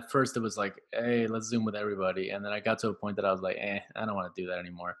 I mean, at first it was like, hey, let's Zoom with everybody, and then I got to a point that I was like, I don't want to do that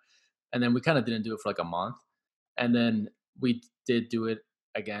anymore. And then we kind of didn't do it for like a month, and then we did do it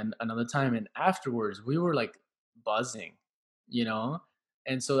again another time, and afterwards we were like buzzing, you know.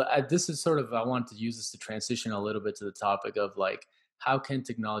 And so this is sort of, I want to use this to transition a little bit to the topic of like, how can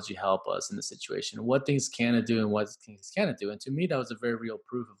technology help us in the situation? What things can it do and what things can it do? And to me, that was a very real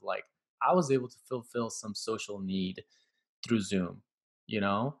proof of like, I was able to fulfill some social need through Zoom, you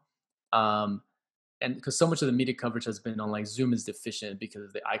know? Um, and because so much of the media coverage has been on like Zoom is deficient because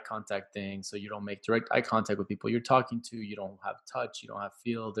of the eye contact thing. So you don't make direct eye contact with people you're talking to. You don't have touch. You don't have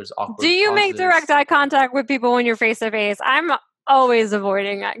feel. There's Do awkward you make direct pauses. eye contact with people when you're face to face? I'm always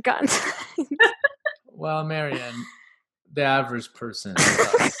avoiding eye contact. Well, Marianne, the average person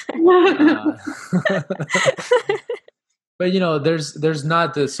does. But there's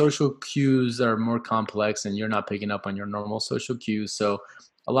not the social cues that are more complex, and you're not picking up on your normal social cues. So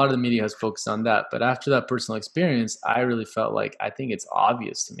a lot of the media has focused on that. But after that personal experience, I really felt like, I think it's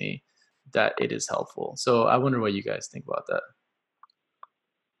obvious to me that it is helpful. So I wonder what you guys think about that.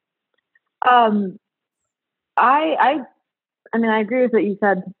 I mean, I agree with what you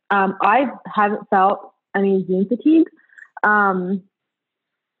said. I haven't felt any Zoom fatigue.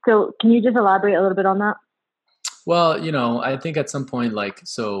 So can you just elaborate a little bit on that? Well, I think at some point,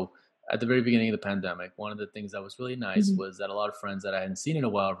 so at the very beginning of the pandemic, one of the things that was really nice was that a lot of friends that I hadn't seen in a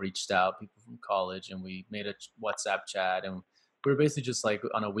while reached out, people from college, and we made a WhatsApp chat, and we were basically just like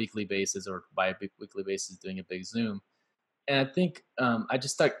on a weekly basis or bi-weekly basis doing a big Zoom. And I think I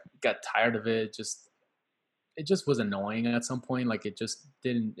just got tired of it. It just was annoying at some point. Like it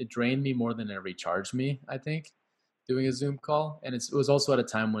drained me more than it recharged me, I think, doing a Zoom call. And it was also at a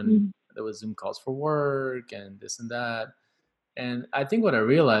time when there was Zoom calls for work and this and that. And I think what I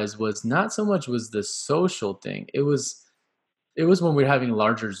realized was not so much was the social thing. It was when we were having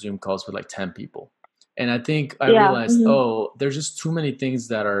larger Zoom calls with like 10 people. And I think I realized, there's just too many things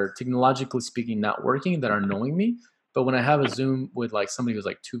that are technologically speaking not working that are annoying me. But when I have a Zoom with like somebody who's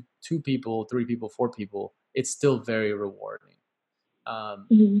like two people, 3 people, 4 people, it's still very rewarding.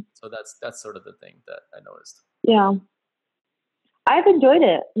 So that's sort of the thing that I noticed. Yeah, I've enjoyed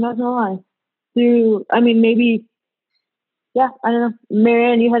it. I'm not gonna lie. I mean, maybe. Yeah, I don't know.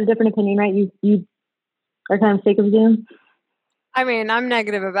 Marianne, you had a different opinion, right? You are kind of sick of Zoom. I mean, I'm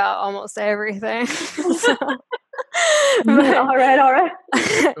negative about almost everything. So. All right.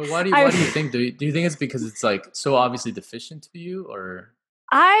 But why do you think? Do you think it's because it's like so obviously deficient to you, or?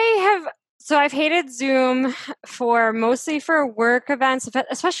 I've hated Zoom mostly for work events,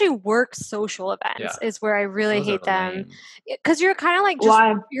 especially work social events is where I really hate them. Because you're kind of like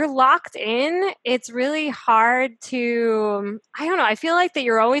you're locked in. It's really hard to, I don't know, I feel like that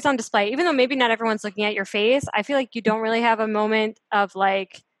you're always on display, even though maybe not everyone's looking at your face. I feel like you don't really have a moment of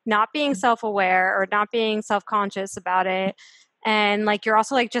like not being self-aware or not being self-conscious about it. And like you're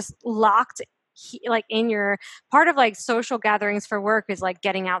also like just locked like in your part of like social gatherings for work is like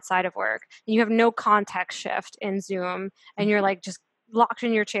getting outside of work, and you have no context shift in Zoom, and you're like just locked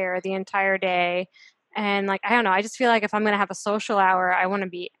in your chair the entire day. And like, I don't know, I just feel like if I'm going to have a social hour, I want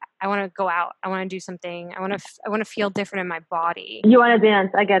to go out, I want to do something, I want to feel different in my body. You want to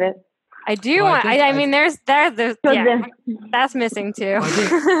dance? I get it. I do. Well, I mean, there's that's missing too.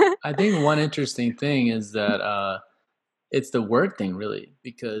 I think one interesting thing is that it's the work thing, really,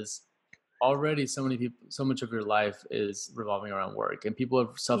 because already so much of your life is revolving around work, and people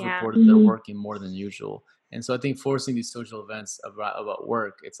have self-reported they're working more than usual. And so I think forcing these social events about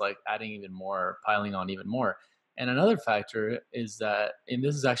work, it's like adding even more, piling on even more. And another factor is that, and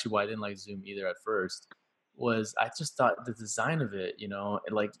this is actually why I didn't like Zoom either at first, was I just thought the design of it,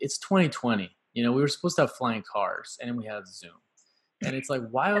 like it's 2020, we were supposed to have flying cars, and then we have Zoom. And it's like,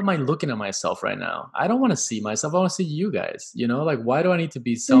 why am I looking at myself right now? I don't want to see myself. I want to see you guys, like, why do I need to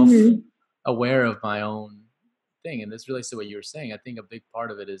be aware of my own thing? And this relates to what you were saying. I think a big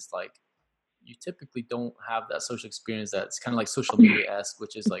part of it is like, you typically don't have that social experience that's kind of like social media-esque,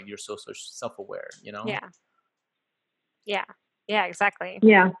 which is like you're so self-aware, Yeah, exactly.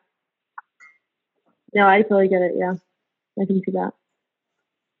 Yeah, no, I totally get it. Yeah, I can see that.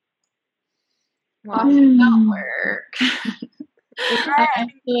 About work. I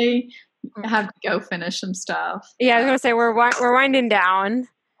actually have to go finish some stuff. Yeah, I was gonna say we're winding down.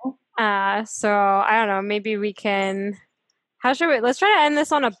 So I don't know, maybe we can, let's try to end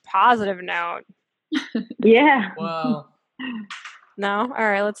this on a positive note. Yeah. Well, no? All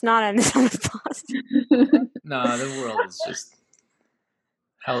right, let's not end this on a positive. No, the world is just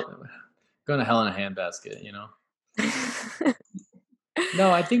going to hell in a handbasket,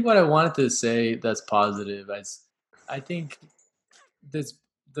 No, I think what I wanted to say that's positive is I think this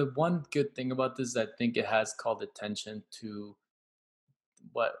the one good thing about this is I think it has called attention to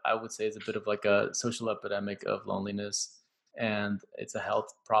what I would say is a bit of like a social epidemic of loneliness, and it's a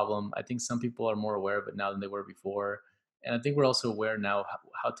health problem. I think some people are more aware of it now than they were before. And I think we're also aware now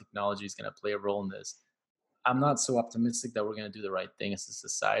how technology is going to play a role in this. I'm not so optimistic that we're going to do the right thing as a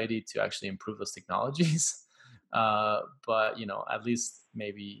society to actually improve those technologies. But at least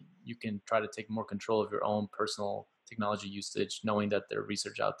maybe you can try to take more control of your own personal technology usage, knowing that there's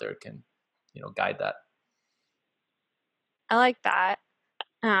research out there can, guide that. I like that.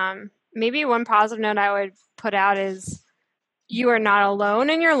 Maybe one positive note I would put out is you are not alone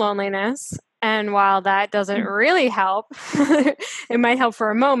in your loneliness. And while that doesn't really help, it might help for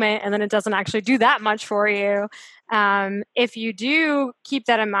a moment, and then it doesn't actually do that much for you. If you do keep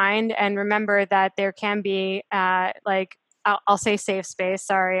that in mind and remember that there can be I'll say safe space.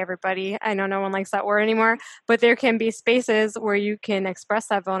 Sorry, everybody. I know no one likes that word anymore, but there can be spaces where you can express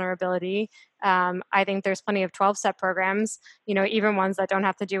that vulnerability. I think there's plenty of 12-step programs, even ones that don't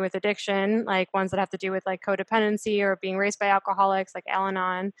have to do with addiction, like ones that have to do with like codependency or being raised by alcoholics, like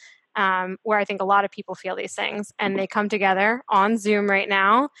Al-Anon, where I think a lot of people feel these things, and they come together on Zoom right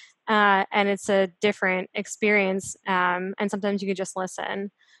now, and it's a different experience. And sometimes you can just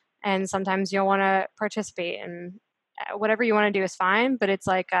listen, and sometimes you'll want to participate, and whatever you want to do is fine. But it's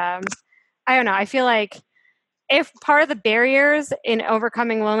like, I don't know. I feel like if part of the barriers in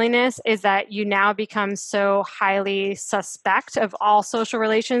overcoming loneliness is that you now become so highly suspect of all social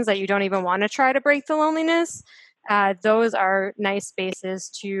relations that you don't even want to try to break the loneliness, those are nice spaces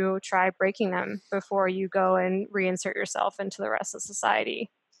to try breaking them before you go and reinsert yourself into the rest of society.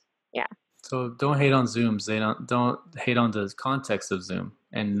 Yeah. So don't hate on Zooms. They don't hate on the context of Zoom,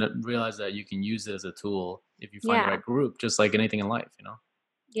 and realize that you can use it as a tool if you find the right group, just like anything in life,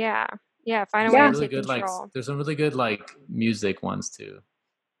 Yeah. Yeah. Find a way to take control. There's some really good music ones too.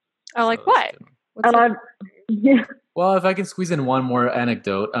 Oh, like what? Yeah. Well, if I can squeeze in one more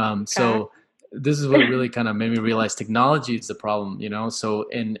anecdote. So this is what really kind of made me realize technology is the problem, So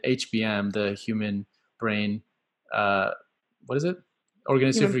in HBM, the Human Brain, what is it?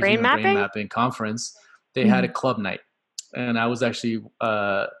 Organization for Human Brain Mapping Conference, they had a club night, and I was actually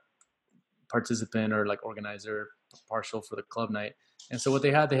a participant or organizer, partial for the club night. And so what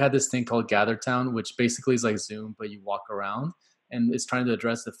they had this thing called Gather Town, which basically is like Zoom, but you walk around, and it's trying to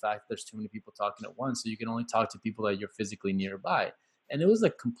address the fact that there's too many people talking at once, so you can only talk to people that you're physically nearby. And it was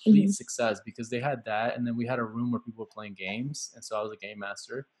a complete success because they had that, and then we had a room where people were playing games, and so I was a game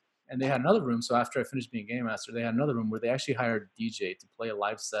master. And they had another room. So after I finished being game master, they had another room where they actually hired a DJ to play a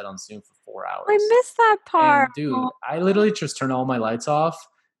live set on Zoom for 4 hours. I missed that part. And dude, I literally just turned all my lights off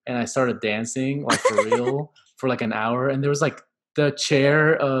and I started dancing for real for an hour. And there was the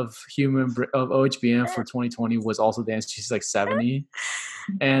chair of OHBM for 2020 was also dancing. She's 70.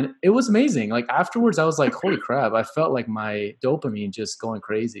 And it was amazing. Afterwards, I was like, holy crap. I felt like my dopamine just going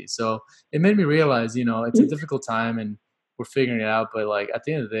crazy. So it made me realize, it's a difficult time and we're figuring it out, but at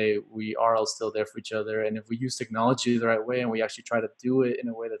the end of the day, we are all still there for each other. And if we use technology the right way and we actually try to do it in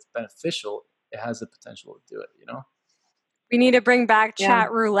a way that's beneficial, it has the potential to do it, We need to bring back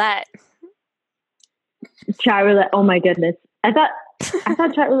chat roulette. Chat roulette. Oh my goodness. I thought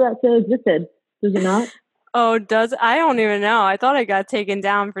chat roulette still existed. Does it not? Oh, I don't even know. I thought I got taken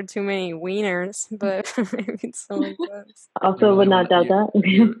down for too many wieners, but maybe it still exists. Also would not doubt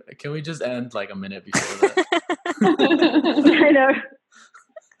that. Can we just end a minute before that? I know.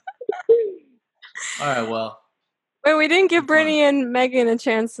 All right, well. Wait, we didn't give Brittany and Megan a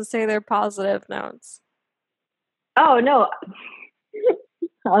chance to say their positive notes. Oh, no.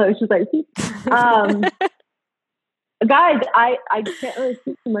 It's just guys, I can't really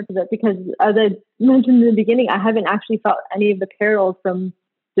speak too much of it because, as I mentioned in the beginning, I haven't actually felt any of the perils from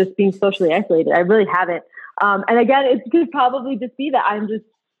just being socially isolated. I really haven't. And again, it could probably just be that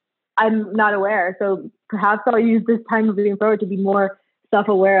I'm not aware. So perhaps I'll use this time moving forward to be more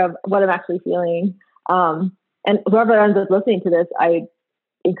self-aware of what I'm actually feeling. And whoever ends up listening to this, I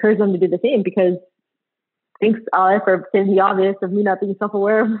encourage them to do the same because thanks, Ali, for saying the obvious of me not being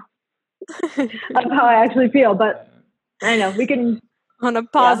self-aware of how I actually feel. But I know we can. On a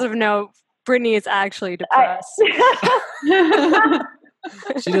positive note, Brittany is actually depressed.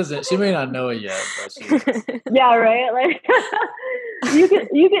 She doesn't. She may not know it yet, but she is. Yeah, right. You can.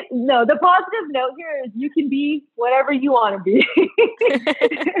 No, the positive note here is you can be whatever you want to be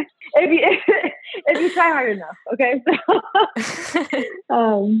if you try hard enough. Okay.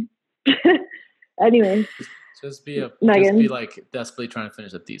 So, anyway, Just be like desperately trying to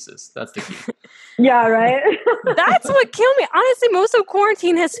finish a thesis. That's the key. Yeah, right? That's what killed me. Honestly, most of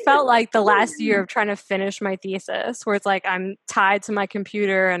quarantine has felt like the last year of trying to finish my thesis, where it's like I'm tied to my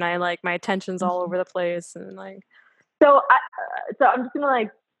computer and my attention's all over the place and like. So I'm just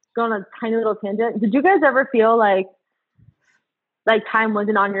gonna go on a tiny little tangent. Did you guys ever feel like time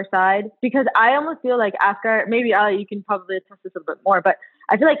wasn't on your side? Because I almost feel like after, maybe you can probably attest this a bit more, but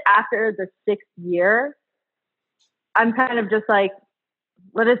I feel like after the 6th year, I'm kind of just like,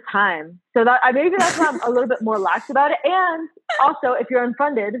 what is time? So maybe that's why I'm a little bit more lax about it. And also, if you're an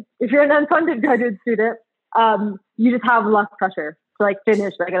unfunded graduate student, you just have less pressure to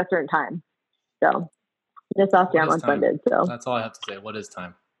finish at a certain time. So just off I'm unfunded. So that's all I have to say. What is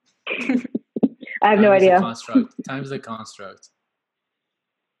time? I have no idea. Time is a construct.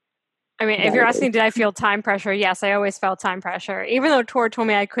 I mean, if you're asking, did I feel time pressure? Yes, I always felt time pressure. Even though Tor told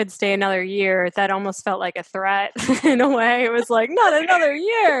me I could stay another year, that almost felt like a threat in a way. It was like, not another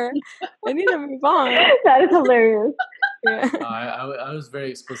year. I need to move on. That is hilarious. Yeah. I was very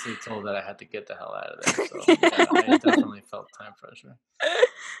explicitly told that I had to get the hell out of there. So yeah, I definitely felt time pressure.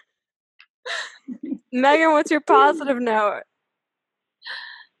 Megan, what's your positive note?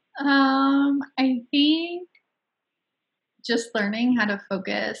 I think just learning how to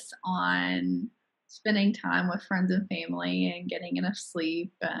focus on spending time with friends and family and getting enough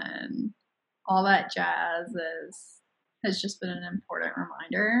sleep and all that jazz has just been an important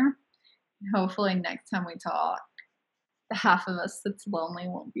reminder. Hopefully next time we talk, the half of us that's lonely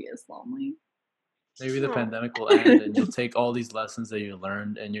won't be as lonely. Maybe the pandemic will end and you'll take all these lessons that you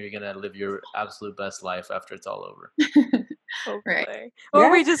learned and you're going to live your absolute best life after it's all over. Right.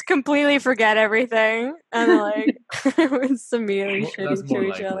 Or we just completely forget everything and it's immediately shitty to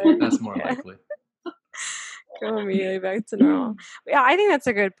each other. That's more likely. Go immediately back to normal. Yeah, I think that's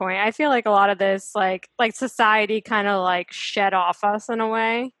a good point. I feel like a lot of this, like society kind of shed off us in a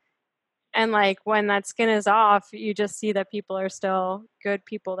way. And when that skin is off, you just see that people are still good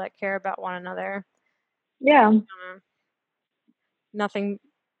people that care about one another. Yeah. Nothing.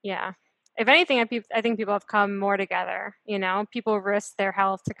 Yeah. If anything, I think people have come more together. People risk their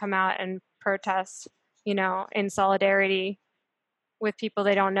health to come out and protest, in solidarity with people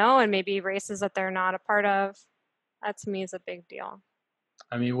they don't know and maybe races that they're not a part of. That to me is a big deal.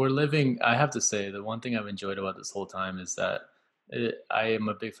 I mean, I have to say, the one thing I've enjoyed about this whole time is that I am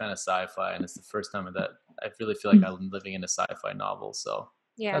a big fan of sci-fi, and it's the first time that I really feel like I'm living in a sci-fi novel. So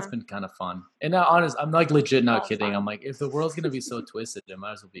yeah, that's been kind of fun. And now, honest, I'm legit not kidding. Fun. I'm like, if the world's gonna be so twisted, it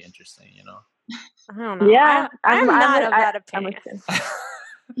might as well be interesting, I don't know. Yeah, I'm not of that opinion.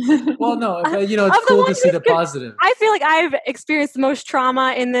 Well, no, but, it's cool to see the positive. I feel like I've experienced the most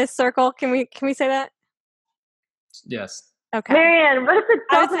trauma in this circle. Can we say that? Yes. Okay. Marianne, what if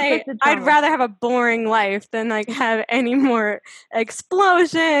it's I'd rather have a boring life than have any more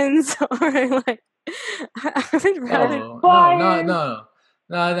explosions or I would rather.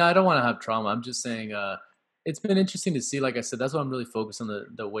 No, I don't want to have trauma. I'm just saying it's been interesting to see. Like I said, that's why I'm really focused on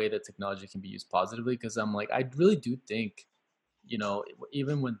the way that technology can be used positively, because I'm like, I really do think,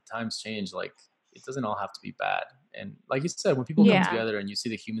 even when times change, it doesn't all have to be bad. And like you said, when people come together and you see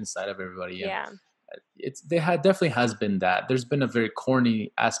the human side of everybody, definitely has been that. There's been a very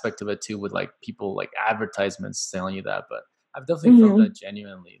corny aspect of it too, with people advertisements telling you that, but I've definitely felt that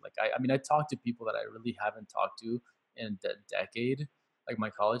genuinely. I talk to people that I really haven't talked to in a decade, like my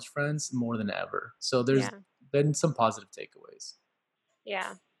college friends, more than ever. So there's been some positive takeaways.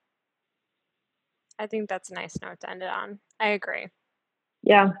 Yeah. I think that's a nice note to end it on. I agree.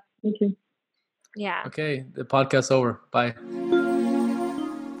 Yeah, me too. Yeah. Okay, the podcast's over. Bye.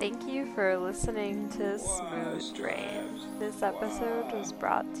 Thank you for listening to Smooth Brain. This episode was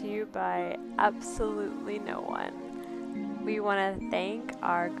brought to you by absolutely no one. We want to thank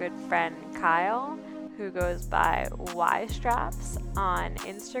our good friend Kyle, who goes by Ystraps on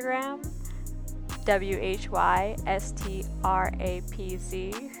Instagram, WHYSTRAPZ,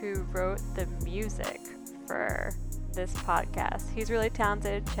 who wrote the music for this podcast. He's really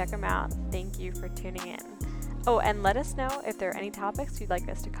talented. Check him out. Thank you for tuning in. Oh, and let us know if there are any topics you'd like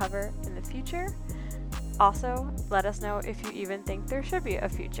us to cover in the future. Also, let us know if you even think there should be a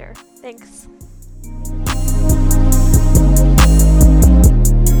future. Thanks.